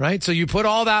competitive, right? So you put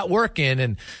all that work in,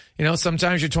 and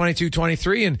sometimes you're 22,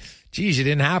 23, and geez, it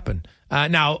didn't happen.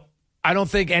 Now, I don't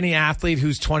think any athlete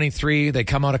who's 23, they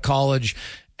come out of college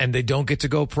and they don't get to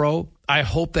go pro, I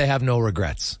hope they have no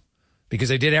regrets. Because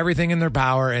they did everything in their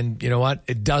power, and you know what?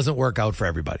 It doesn't work out for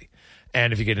everybody.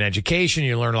 And if you get an education,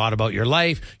 you learn a lot about your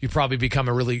life. You probably become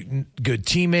a really good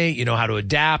teammate. You know how to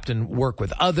adapt and work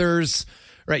with others,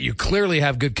 right? You clearly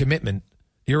have good commitment.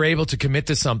 You're able to commit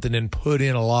to something and put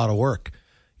in a lot of work.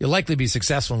 You'll likely be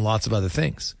successful in lots of other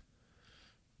things.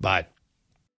 But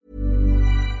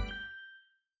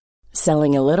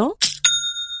selling a little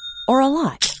or a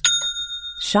lot?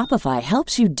 Shopify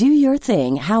helps you do your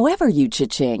thing however you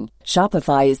cha-ching.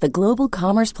 Shopify is the global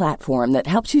commerce platform that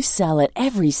helps you sell at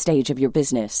every stage of your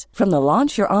business. From the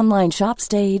launch your online shop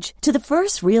stage to the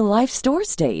first real-life store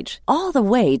stage, all the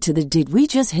way to the did we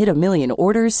just hit a million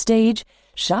orders stage.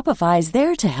 Shopify is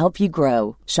there to help you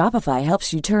grow. Shopify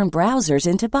helps you turn browsers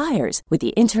into buyers with the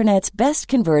internet's best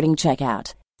converting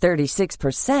checkout.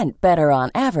 36% better on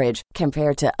average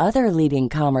compared to other leading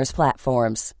commerce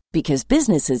platforms. Because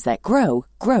businesses that grow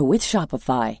with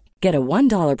Shopify. Get a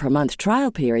 $1 per month trial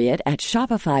period at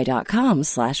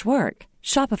shopify.com/work.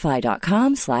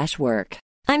 Shopify.com/work.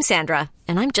 I'm Sandra,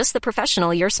 and I'm just the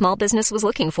professional your small business was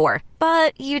looking for.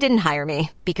 But you didn't hire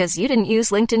me because you didn't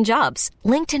use LinkedIn Jobs.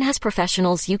 LinkedIn has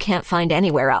professionals you can't find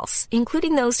anywhere else,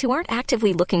 including those who aren't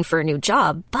actively looking for a new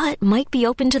job, but might be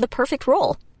open to the perfect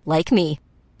role, like me.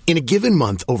 In a given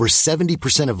month, over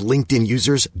 70% of LinkedIn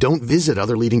users don't visit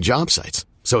other leading job sites.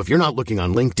 So if you're not looking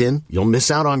on LinkedIn, you'll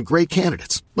miss out on great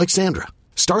candidates like Sandra.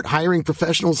 Start hiring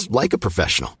professionals like a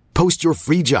professional. Post your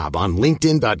free job on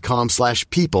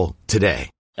linkedin.com/people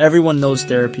today. Everyone knows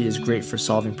therapy is great for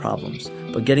solving problems,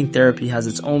 but getting therapy has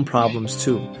its own problems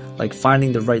too, like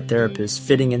finding the right therapist,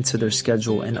 fitting into their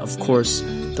schedule, and of course,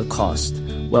 the cost.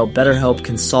 Well, BetterHelp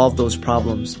can solve those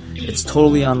problems. It's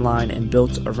totally online and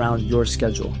built around your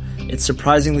schedule. It's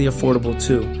surprisingly affordable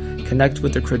too. Connect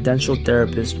with a credentialed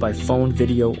therapist by phone,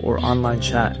 video, or online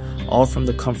chat, all from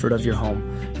the comfort of your home.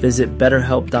 Visit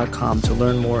BetterHelp.com to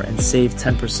learn more and save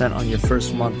 10% on your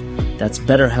first month. That's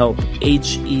BetterHelp,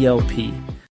 H-E-L-P.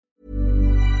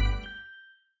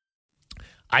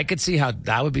 I could see how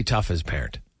that would be tough as a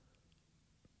parent.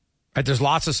 Right? There's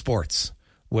lots of sports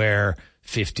where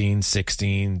 15,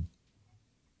 16,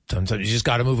 sometimes you just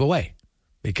got to move away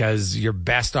because your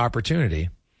best opportunity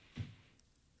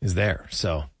is there.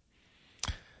 So,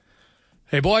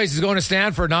 hey, boys, he's going to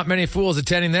Stanford. Not many fools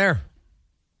attending there.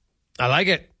 I like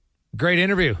it. Great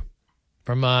interview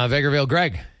from Vegreville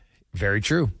Greg. Very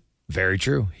true. Very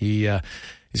true. He's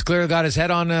clearly got his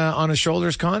head on his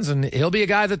shoulders, Cons, and he'll be a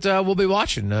guy that we'll be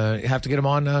watching. You have to get him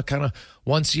on kind of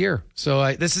once a year.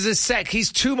 So this is his set.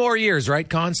 He's 2 more years, right,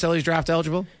 Cons, till he's draft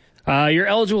eligible? You're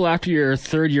eligible after your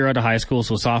 3rd year out of high school,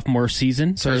 so sophomore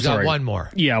season. So he's got one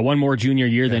more. Yeah, one more junior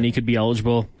year, then he could be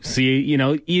eligible. See, you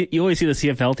always see the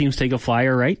CFL teams take a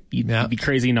flyer, right? You'd be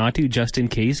crazy not to, just in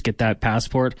case, get that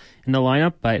passport in the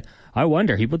lineup. But I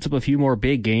wonder, he puts up a few more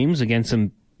big games against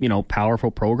some,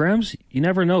 powerful programs. You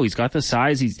never know. He's got the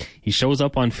size. He shows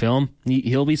up on film.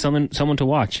 He'll be someone to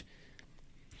watch.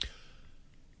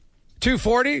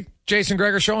 240, Jason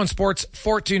Gregor Show on Sports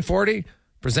 1440.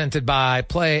 Presented by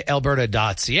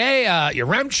PlayAlberta.ca. Your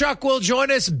Remchuk will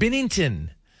join us. Binnington.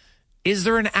 Is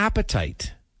there an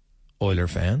appetite? Oiler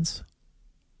fans.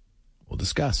 We'll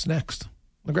discuss next.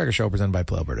 The Gregor Show presented by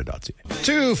PlayAlberta.ca.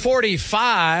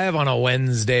 2:45 on a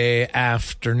Wednesday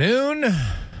afternoon.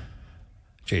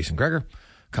 Jason Gregor.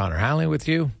 Connor Hanley with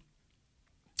you.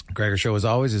 Gregor Show, as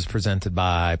always, is presented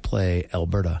by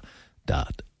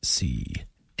PlayAlberta.ca.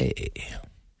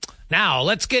 Now,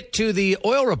 let's get to the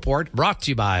oil report brought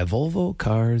to you by Volvo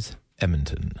Cars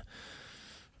Edmonton.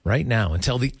 Right now,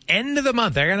 until the end of the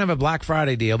month, they're going to have a Black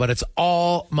Friday deal, but it's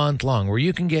all month long where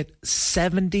you can get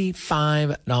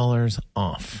 $75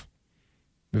 off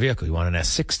the vehicle. You want an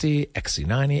S60,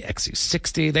 XC90,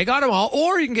 XC60. They got them all,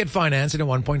 or you can get financing at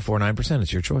 1.49%.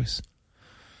 It's your choice.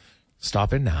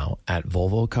 Stop in now at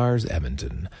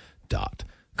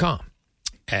volvocarsedmonton.com.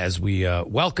 As we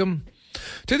welcome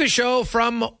to the show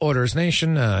from Oilers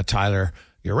Nation, Tyler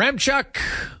Yaremchuk.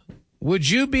 Would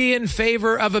you be in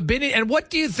favor of a Binnington? And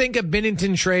what do you think a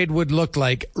Binnington trade would look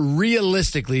like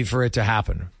realistically for it to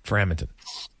happen for Edmonton?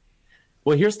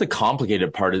 Well, here's the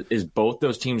complicated part is both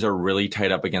those teams are really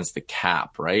tight up against the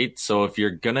cap, right? So if you're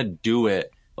going to do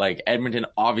it, like Edmonton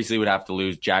obviously would have to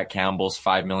lose Jack Campbell's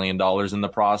 $5 million in the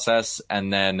process.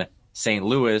 And then St.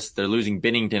 Louis, they're losing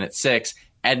Binnington at $6 million.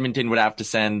 Edmonton would have to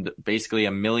send basically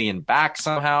 $1 million back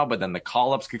somehow, but then the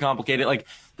call-ups could complicate it. Like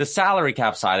the salary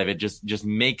cap side of it just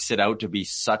makes it out to be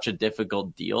such a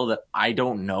difficult deal that I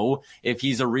don't know if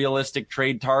he's a realistic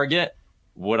trade target.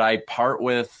 Would I part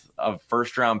with a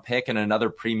first-round pick and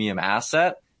another premium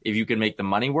asset if you can make the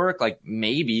money work? Like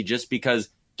maybe, just because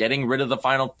getting rid of the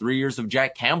final 3 years of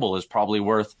Jack Campbell is probably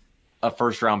worth a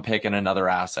first-round pick and another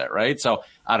asset, right? So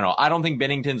I don't know. I don't think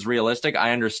Binnington's realistic.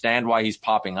 I understand why he's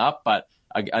popping up, but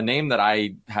a name that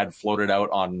I had floated out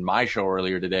on my show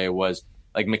earlier today was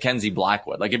like Mackenzie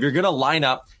Blackwood. Like if you're going to line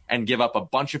up and give up a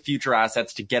bunch of future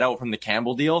assets to get out from the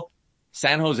Campbell deal,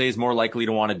 San Jose is more likely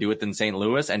to want to do it than St.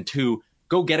 Louis. And two,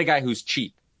 go get a guy who's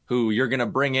cheap, who you're going to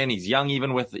bring in. He's young,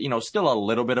 even with, still a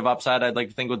little bit of upside, I'd like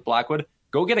to think, with Blackwood.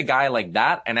 Go get a guy like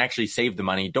that and actually save the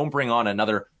money. Don't bring on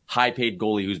another high-paid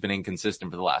goalie who's been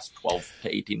inconsistent for the last 12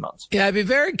 to 18 months. Yeah, I'd be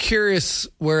very curious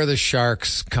where the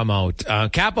Sharks come out.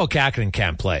 Capo Kakinen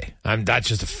can't play. That's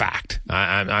just a fact.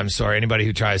 I'm sorry. Anybody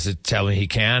who tries to tell me he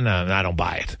can, I don't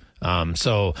buy it.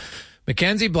 So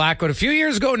Mackenzie Blackwood, a few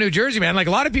years ago in New Jersey, man, like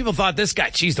a lot of people thought this guy,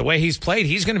 geez, the way he's played,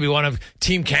 he's going to be one of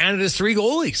Team Canada's 3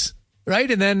 goalies.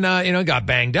 Right. And then, got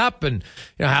banged up and,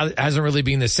 hasn't really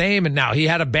been the same. And now he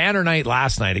had a banner night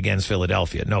last night against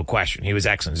Philadelphia. No question. He was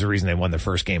excellent. It's the reason they won their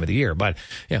first game of the year. But,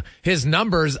 his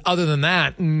numbers, other than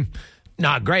that,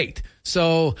 not great.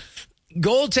 So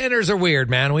goaltenders are weird,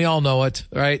 man. We all know it.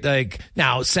 Right. Like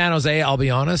now, San Jose, I'll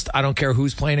be honest. I don't care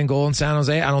who's playing in goal in San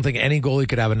Jose. I don't think any goalie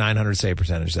could have a 900 save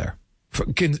percentage there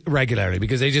regularly,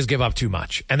 because they just give up too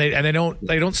much, and they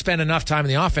don't spend enough time in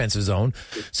the offensive zone,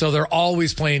 so they're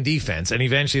always playing defense, and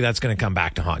eventually that's going to come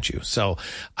back to haunt you. So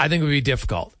I think it would be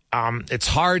difficult. It's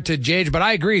hard to judge, but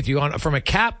I agree with you from a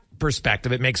cap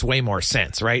perspective. It makes way more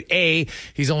sense, right?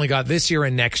 He's only got this year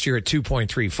and next year at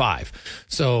 2.35.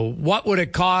 So what would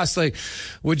it cost? Like,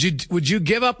 would you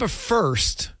give up a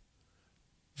first?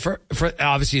 For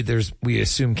obviously we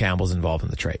assume Campbell's involved in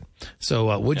the trade.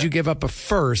 So would you give up a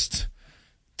first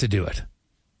to do it?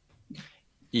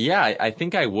 Yeah, I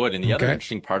think I would. And the other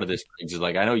interesting part of this is,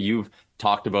 like, I know you've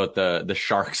talked about the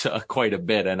Sharks quite a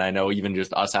bit, and I know even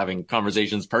just us having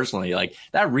conversations personally, like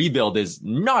that rebuild is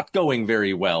not going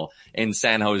very well in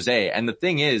San Jose. And the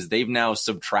thing is, they've now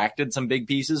subtracted some big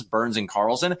pieces, Burns and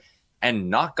Carlson,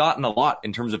 and not gotten a lot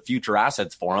in terms of future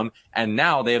assets for them. And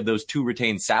now they have those 2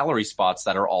 retained salary spots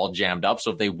that are all jammed up.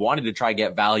 So if they wanted to try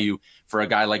get value for a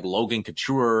guy like Logan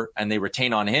Couture and they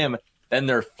retain on him, then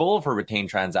they're full for retained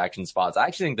transaction spots. I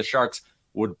actually think the Sharks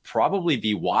would probably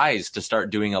be wise to start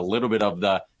doing a little bit of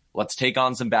the, let's take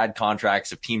on some bad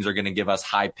contracts if teams are going to give us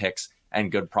high picks and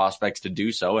good prospects to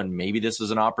do so. And maybe this is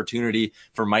an opportunity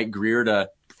for Mike Grier to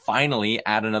finally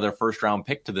add another first-round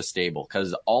pick to the stable,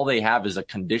 because all they have is a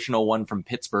conditional one from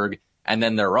Pittsburgh and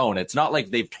then their own. It's not like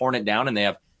they've torn it down and they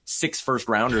have 6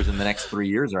 first-rounders in the next 3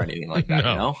 years or anything like that.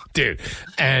 No, dude.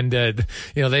 And,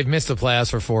 they've missed the playoffs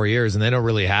for 4 years, and they don't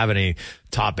really have any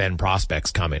top-end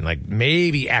prospects coming. Like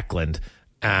maybe Eklund,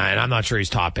 and I'm not sure he's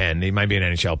top-end. He might be an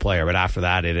NHL player, but after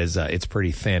that, it's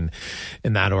pretty thin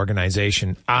in that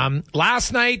organization.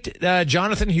 Last night,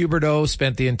 Jonathan Huberdeau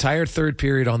spent the entire third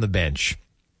period on the bench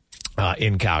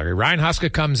in Calgary. Ryan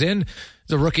Huska comes in,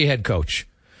 the rookie head coach.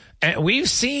 And we've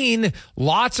seen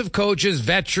lots of coaches,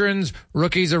 veterans,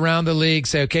 rookies around the league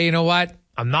say, okay, you know what?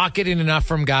 I'm not getting enough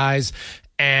from guys.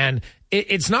 And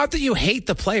it's not that you hate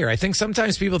the player. I think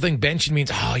sometimes people think benching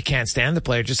means, oh, he can't stand the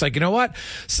player. Just like, you know what?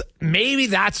 Maybe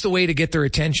that's the way to get their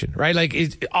attention, right?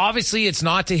 Like, obviously it's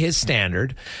not to his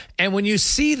standard. And when you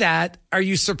see that, are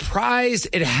you surprised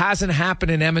it hasn't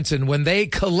happened in Edmonton when they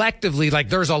collectively, like,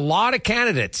 there's a lot of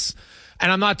candidates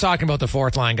And I'm not talking about the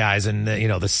fourth line guys and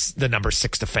the number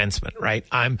 6 defenseman, right?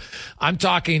 I'm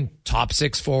talking top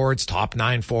 6 forwards, top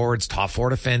 9 forwards, top 4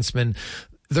 defensemen.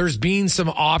 There's been some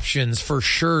options for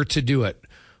sure to do it.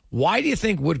 Why do you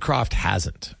think Woodcroft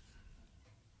hasn't?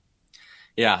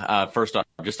 Yeah, first off,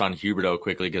 just on Huberdeau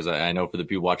quickly, because I know for the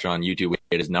people watching on YouTube, we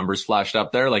had his numbers flashed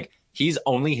up there. Like, he's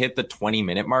only hit the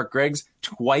 20-minute mark, Greg's,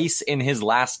 twice in his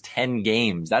last 10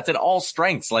 games. That's at all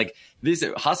strengths. Like, this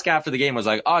Husk after the game was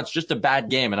like, oh, it's just a bad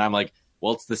game. And I'm like,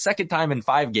 well, it's the second time in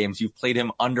 5 games you've played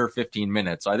him under 15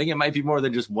 minutes. So I think it might be more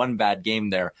than just one bad game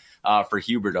there for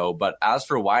Huberdeau. But as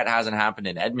for why it hasn't happened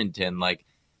in Edmonton, like,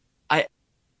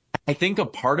 I think a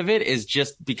part of it is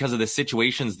just because of the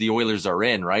situations the Oilers are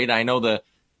in, right? I know the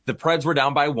Preds were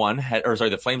down by 1,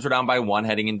 the Flames were down by 1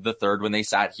 heading into the third when they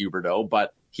sat Huberdeau,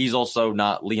 but he's also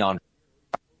not Leon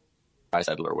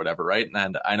Draisaitl or whatever, right?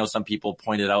 And I know some people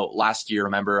pointed out last year,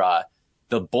 remember,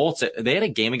 the Bolts, they had a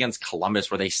game against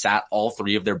Columbus where they sat all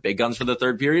 3 of their big guns for the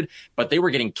third period, but they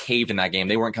were getting caved in that game.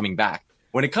 They weren't coming back.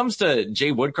 When it comes to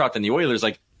Jay Woodcroft and the Oilers,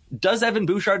 like, does Evan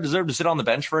Bouchard deserve to sit on the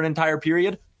bench for an entire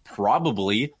period?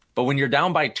 Probably. But when you're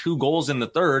down by 2 goals in the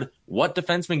third, what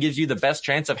defenseman gives you the best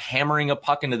chance of hammering a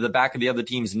puck into the back of the other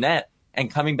team's net and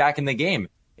coming back in the game?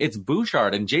 It's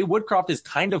Bouchard, and Jay Woodcroft is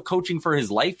kind of coaching for his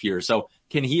life here. So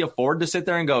can he afford to sit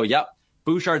there and go, yep,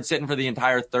 Bouchard's sitting for the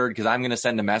entire third because I'm going to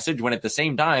send a message, when at the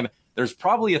same time, there's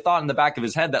probably a thought in the back of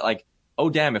his head that, like, oh,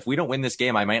 damn, if we don't win this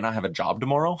game, I might not have a job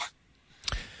tomorrow.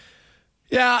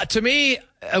 Yeah, to me,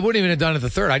 I wouldn't even have done it the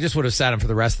third. I just would have sat him for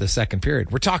the rest of the second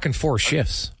period. We're talking 4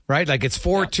 shifts, right? Like, it's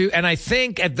 4-2. And I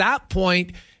think at that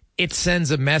point, it sends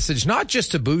a message, not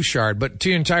just to Bouchard, but to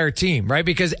your entire team, right?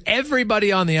 Because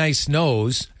everybody on the ice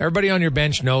knows, everybody on your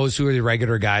bench knows who are the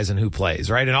regular guys and who plays,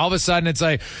 right? And all of a sudden it's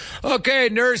like, okay,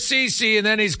 Nurse Cece, and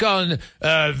then he's calling,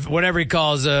 whatever he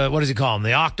calls, what does he call him?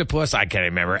 The octopus? I can't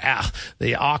remember.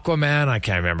 The Aquaman? I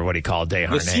can't remember what he called Desharnais.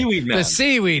 The Seaweed Man. The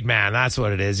Seaweed Man, that's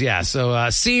what it is, yeah. So,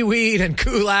 Seaweed and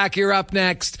Kulak, you're up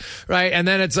next, right? And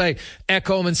then it's like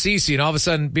Ekholm and Cece, and all of a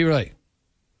sudden people are like,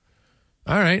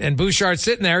 all right. And Bouchard's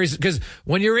sitting there because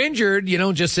when you're injured, you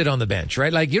don't just sit on the bench,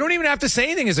 right? Like, you don't even have to say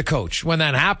anything as a coach when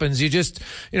that happens. You just,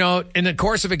 in the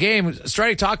course of a game,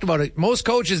 Stridy talked about it. Most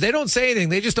coaches, they don't say anything.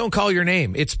 They just don't call your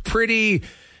name. It's pretty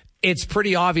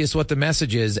obvious what the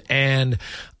message is. And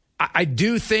I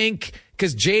do think,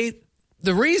 because Jay,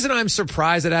 the reason I'm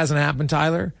surprised it hasn't happened,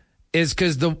 Tyler, is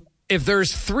because if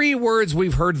there's 3 words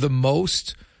we've heard the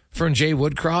most from Jay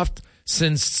Woodcroft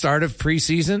since start of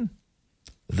preseason,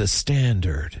 the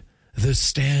standard.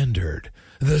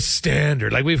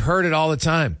 Like, we've heard it all the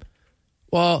time.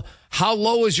 Well, how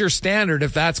low is your standard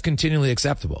if that's continually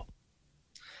acceptable?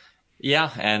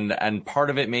 Yeah, and part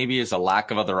of it maybe is a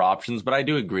lack of other options, but I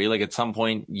do agree. Like, at some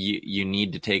point, you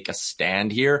need to take a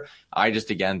stand here. I just,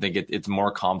 again, think it's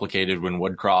more complicated when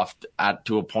Woodcroft,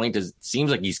 to a point, seems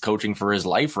like he's coaching for his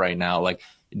life right now. Like,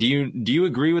 do you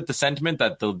agree with the sentiment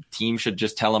that the team should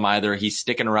just tell him either he's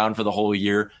sticking around for the whole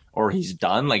year or he's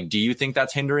done? Like, do you think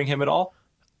that's hindering him at all?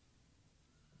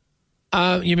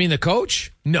 You mean the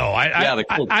coach? No, the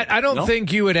coach. I don't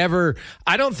think you would ever.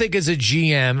 I don't think as a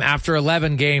GM after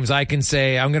 11 games I can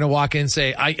say I'm going to walk in and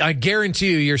say I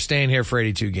guarantee you're staying here for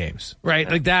 82 games, right?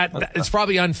 Yeah. Like that. It's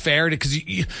probably unfair because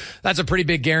that's a pretty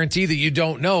big guarantee that you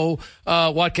don't know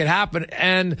what could happen.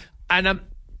 And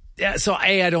so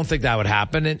A, I don't think that would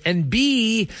happen, and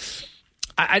B,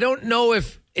 I don't know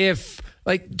if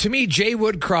like, to me, Jay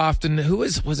Woodcroft and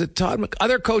was it Todd?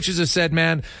 Other coaches have said,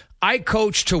 man, I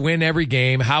coach to win every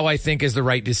game, how I think is the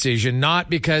right decision, not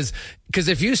because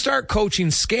if you start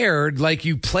coaching scared, like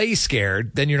you play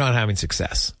scared, then you're not having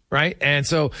success, right? And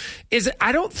so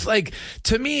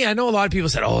to me, I know a lot of people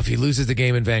said, oh, if he loses the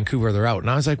game in Vancouver, they're out. And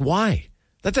I was like, why?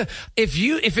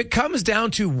 If it comes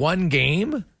down to one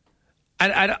game,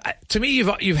 to me,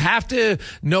 you have to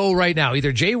know right now,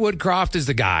 either Jay Woodcroft is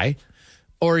the guy,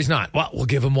 or he's not. Well, we'll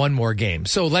give him one more game.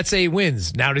 So let's say he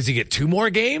wins. Now, does he get 2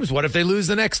 more games? What if they lose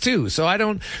the next 2?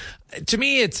 So to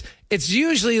me, it's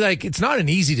usually like, it's not an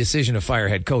easy decision to fire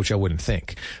head coach, I wouldn't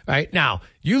think. Right? Now,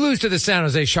 you lose to the San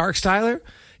Jose Sharks, Tyler.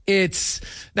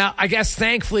 Now, I guess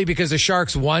thankfully, because the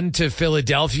Sharks won to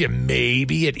Philadelphia,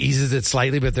 maybe it eases it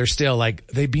slightly, but they're still like,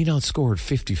 they've been outscored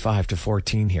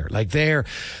 55-14 here. Like they're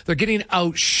getting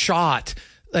outshot,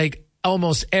 like,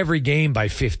 almost every game by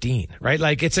 15, right?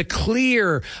 Like, it's a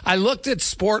clear, I looked at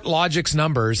Sport Logic's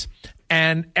numbers,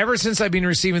 and ever since I've been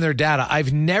receiving their data,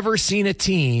 I've never seen a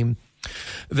team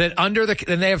that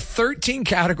and they have 13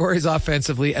 categories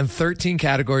offensively and 13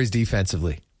 categories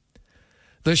defensively.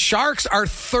 The Sharks are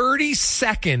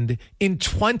 32nd in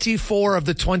 24 of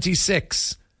the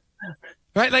 26,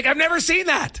 right? Like, I've never seen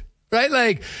that. right?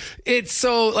 Like, it's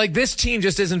so, like, this team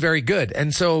just isn't very good.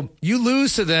 And so you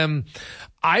lose to them.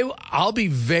 I'll be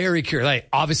very curious. Like,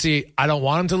 obviously, I don't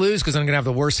want them to lose because I'm going to have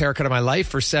the worst haircut of my life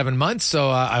for 7 months. So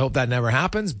I hope that never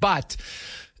happens. But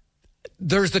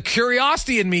there's the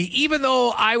curiosity in me, even though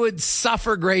I would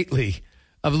suffer greatly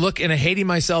of looking and hating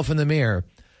myself in the mirror.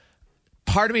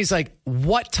 Part of me is like,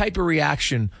 what type of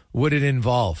reaction would it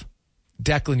involve?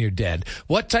 Declan, you're dead.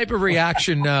 What type of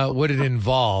reaction would it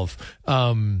involve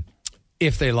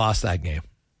if they lost that game?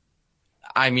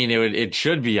 I mean, it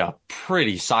should be a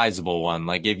pretty sizable one.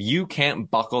 Like, if you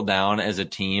can't buckle down as a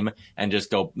team and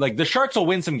just go, like, the Sharks will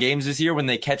win some games this year when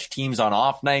they catch teams on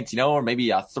off nights, or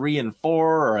maybe a 3-4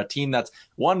 or a team that's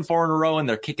won 4 in a row and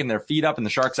they're kicking their feet up and the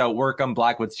Sharks outwork them.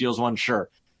 Blackwood steals one. Sure.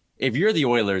 If you're the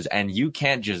Oilers and you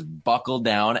can't just buckle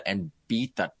down and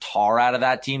beat the tar out of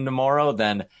that team tomorrow,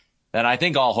 then I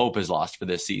think all hope is lost for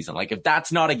this season. Like, if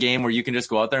that's not a game where you can just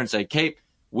go out there and say, Kate,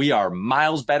 we are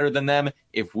miles better than them.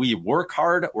 If we work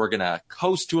hard, we're going to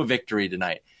coast to a victory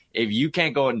tonight. If you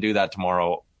can't go out and do that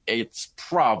tomorrow, it's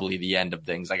probably the end of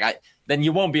things. Then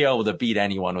you won't be able to beat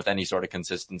anyone with any sort of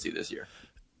consistency this year.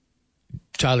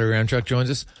 Tyler Ramchuk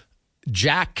joins us.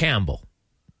 Jack Campbell.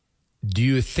 Do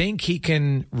you think he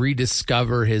can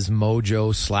rediscover his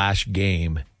mojo /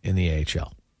 game in the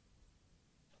AHL?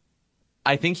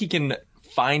 I think he can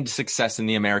find success in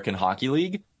the American Hockey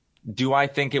League. Do I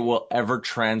think it will ever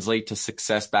translate to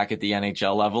success back at the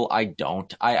NHL level? I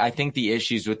don't. I think the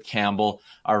issues with Campbell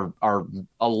are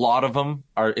a lot of them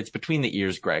are, it's between the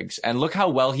ears, Gregs. And look how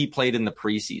well he played in the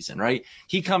preseason, right?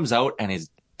 He comes out and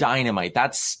is dynamite.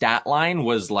 That stat line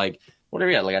was like, whatever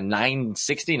he had, like a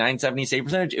 960, 970 save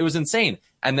percentage. It was insane.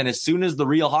 And then as soon as the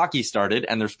real hockey started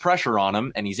and there's pressure on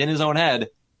him and he's in his own head,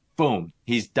 boom,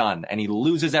 he's done. And he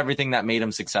loses everything that made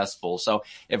him successful. So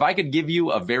if I could give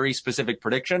you a very specific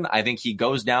prediction, I think he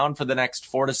goes down for the next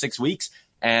 4 to 6 weeks.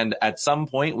 And at some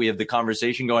point we have the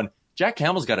conversation going, Jack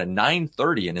Campbell's got a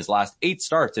 930 in his last 8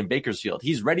 starts in Bakersfield.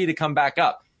 He's ready to come back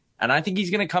up. And I think he's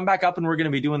going to come back up and we're going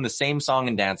to be doing the same song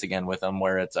and dance again with him,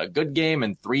 where it's a good game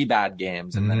and 3 bad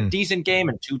games and then a decent game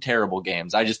and 2 terrible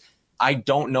games. I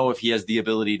don't know if he has the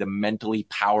ability to mentally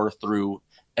power through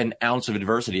an ounce of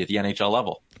adversity at the NHL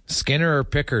level. Skinner or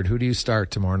Pickard, who do you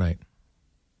start tomorrow night?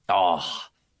 Oh,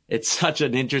 it's such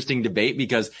an interesting debate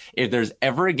because if there's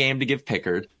ever a game to give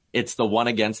Pickard, it's the one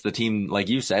against the team, like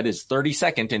you said, is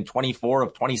 32nd in 24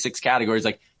 of 26 categories.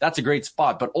 Like, that's a great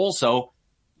spot, but also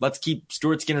let's keep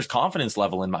Stuart Skinner's confidence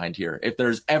level in mind here. If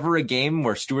there's ever a game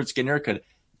where Stuart Skinner could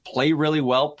play really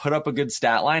well, put up a good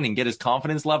stat line, and get his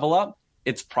confidence level up,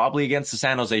 it's probably against the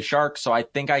San Jose Sharks. So I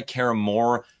think I care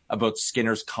more about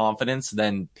Skinner's confidence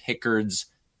than Pickard's,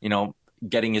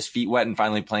 getting his feet wet and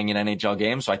finally playing an NHL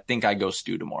game. So I think I go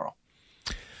Stu tomorrow.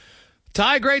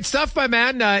 Ty, great stuff, my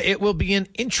man. It will be an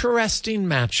interesting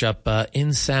matchup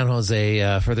in San Jose.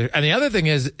 And the other thing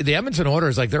is the Edmonton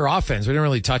Oilers, like, their offense, we didn't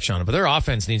really touch on it, but their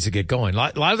offense needs to get going. A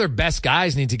lot of their best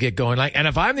guys need to get going. And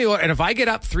if I get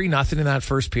up 3-0 in that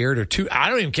first period, or 2, I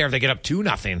don't even care if they get up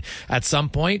 2-0 at some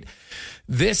point.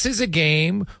 This is a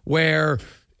game where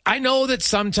I know that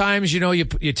sometimes,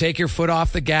 you take your foot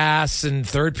off the gas in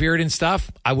third period and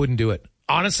stuff. I wouldn't do it.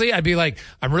 Honestly, I'd be like,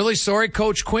 I'm really sorry,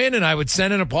 Coach Quinn, and I would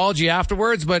send an apology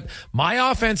afterwards, but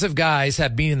my offensive guys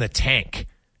have been in the tank.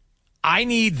 I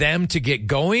need them to get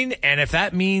going, and if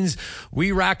that means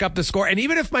we rack up the score, and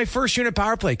even if my first unit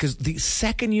power play, because the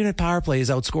second unit power play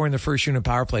is outscoring the first unit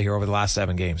power play here over the last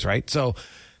 7 games, right? So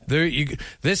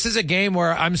this is a game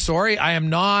where, I'm sorry, I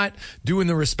am not doing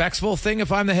the respectful thing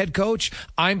if I'm the head coach.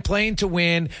 I'm playing to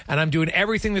win, and I'm doing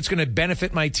everything that's going to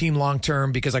benefit my team long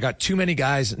term because I got too many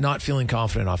guys not feeling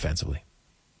confident offensively.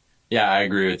 Yeah, I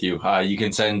agree with you. You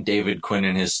can send David Quinn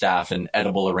and his staff an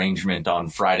edible arrangement on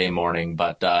Friday morning,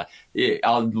 but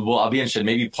I'll be interested.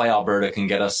 Maybe Play Alberta can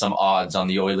get us some odds on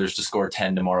the Oilers to score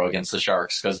 10 tomorrow against the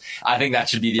Sharks, because I think that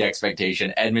should be the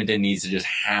expectation. Edmonton needs to just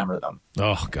hammer them.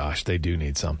 Oh, gosh, they do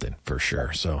need something for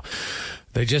sure. So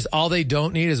all they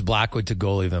don't need is Blackwood to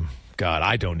goalie them. God,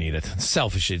 I don't need it. It's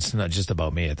selfish. It's not just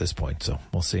about me at this point, so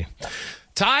we'll see.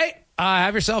 Ty,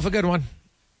 have yourself a good one.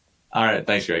 All right.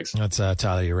 Thanks, Greg. That's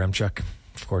Tyler Yaremchuk.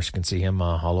 Of course, you can see him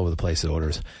all over the place at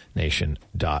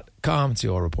OilersNation.com. It's the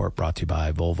Oil Report brought to you by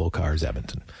Volvo Cars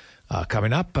Edmonton.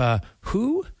 Coming up,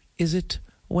 Who Is It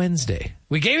Wednesday?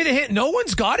 We gave you the hint. No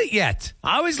one's got it yet.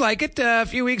 I always like it. A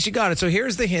few weeks you got it. So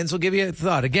here's the hints. We'll give you a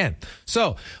thought again.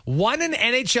 So, won an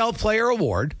NHL Player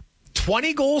Award,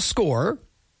 20-goal scorer,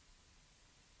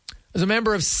 is a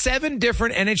member of 7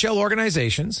 different NHL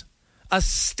organizations, a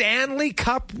Stanley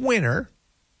Cup winner,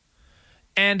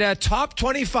 and top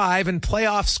 25 in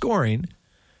playoff scoring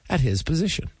at his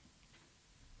position.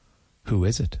 Who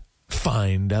is it?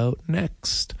 Find out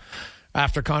next.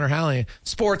 After Connor Halley,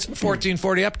 Sports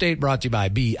 1440 update brought to you by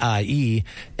BIE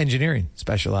Engineering,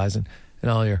 specializing in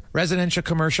all your residential,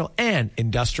 commercial, and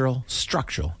industrial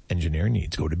structural engineering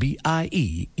needs. Go to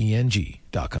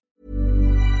BIEENG.com.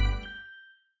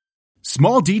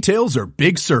 Small details are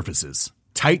big surfaces.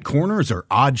 Tight corners are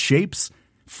odd shapes.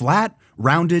 Flat,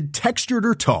 rounded, textured,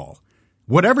 or tall.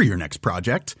 Whatever your next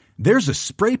project, there's a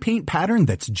spray paint pattern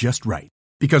that's just right.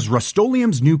 Because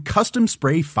Rust-Oleum's new Custom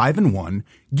Spray 5-in-1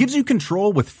 gives you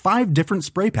control with 5 different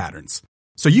spray patterns.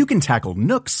 So you can tackle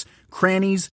nooks,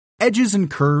 crannies, edges, and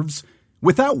curves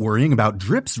without worrying about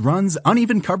drips, runs,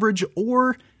 uneven coverage,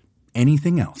 or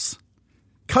anything else.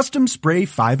 Custom Spray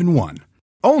 5-in-1.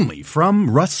 Only from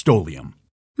Rust-Oleum.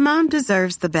 Mom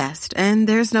deserves the best, and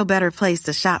there's no better place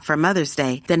to shop for Mother's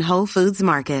Day than Whole Foods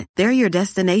Market. They're your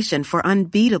destination for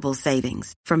unbeatable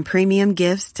savings, from premium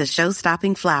gifts to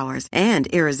show-stopping flowers and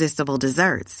irresistible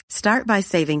desserts. Start by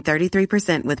saving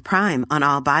 33% with Prime on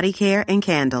all body care and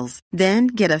candles. Then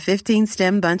get a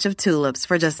 15-stem bunch of tulips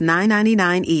for just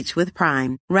 $9.99 each with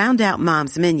Prime. Round out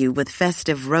Mom's menu with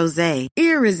festive rosé,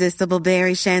 irresistible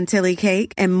berry chantilly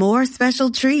cake, and more special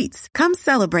treats. Come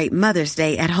celebrate Mother's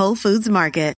Day at Whole Foods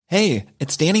Market. Hey,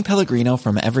 it's Danny Pellegrino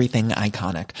from Everything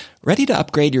Iconic. Ready to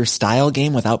upgrade your style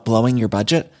game without blowing your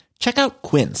budget? Check out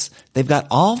Quince. They've got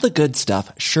all the good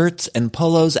stuff, shirts and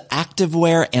polos,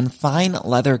 activewear, and fine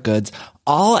leather goods,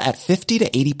 all at 50 to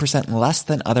 80% less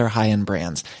than other high-end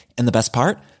brands. And the best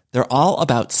part? They're all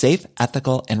about safe,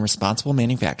 ethical, and responsible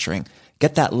manufacturing.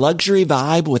 Get that luxury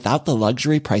vibe without the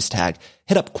luxury price tag.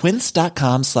 Hit up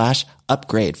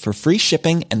quince.com/upgrade for free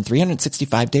shipping and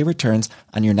 365-day returns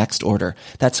on your next order.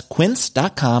 That's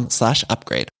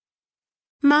quince.com/upgrade.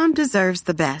 Mom deserves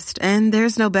the best, and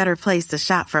there's no better place to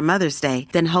shop for Mother's Day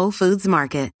than Whole Foods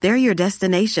Market. They're your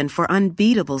destination for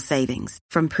unbeatable savings,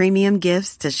 from premium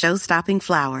gifts to show-stopping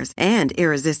flowers and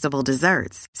irresistible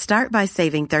desserts. Start by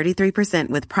saving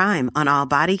 33% with Prime on all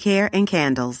body care and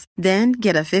candles. Then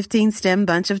get a 15-stem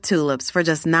bunch of tulips for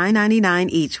just $9.99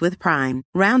 each with Prime.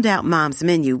 Round out Mom's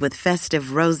menu with festive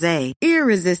rosé,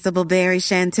 irresistible berry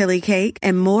chantilly cake,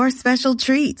 and more special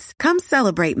treats. Come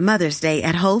celebrate Mother's Day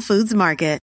at Whole Foods Market.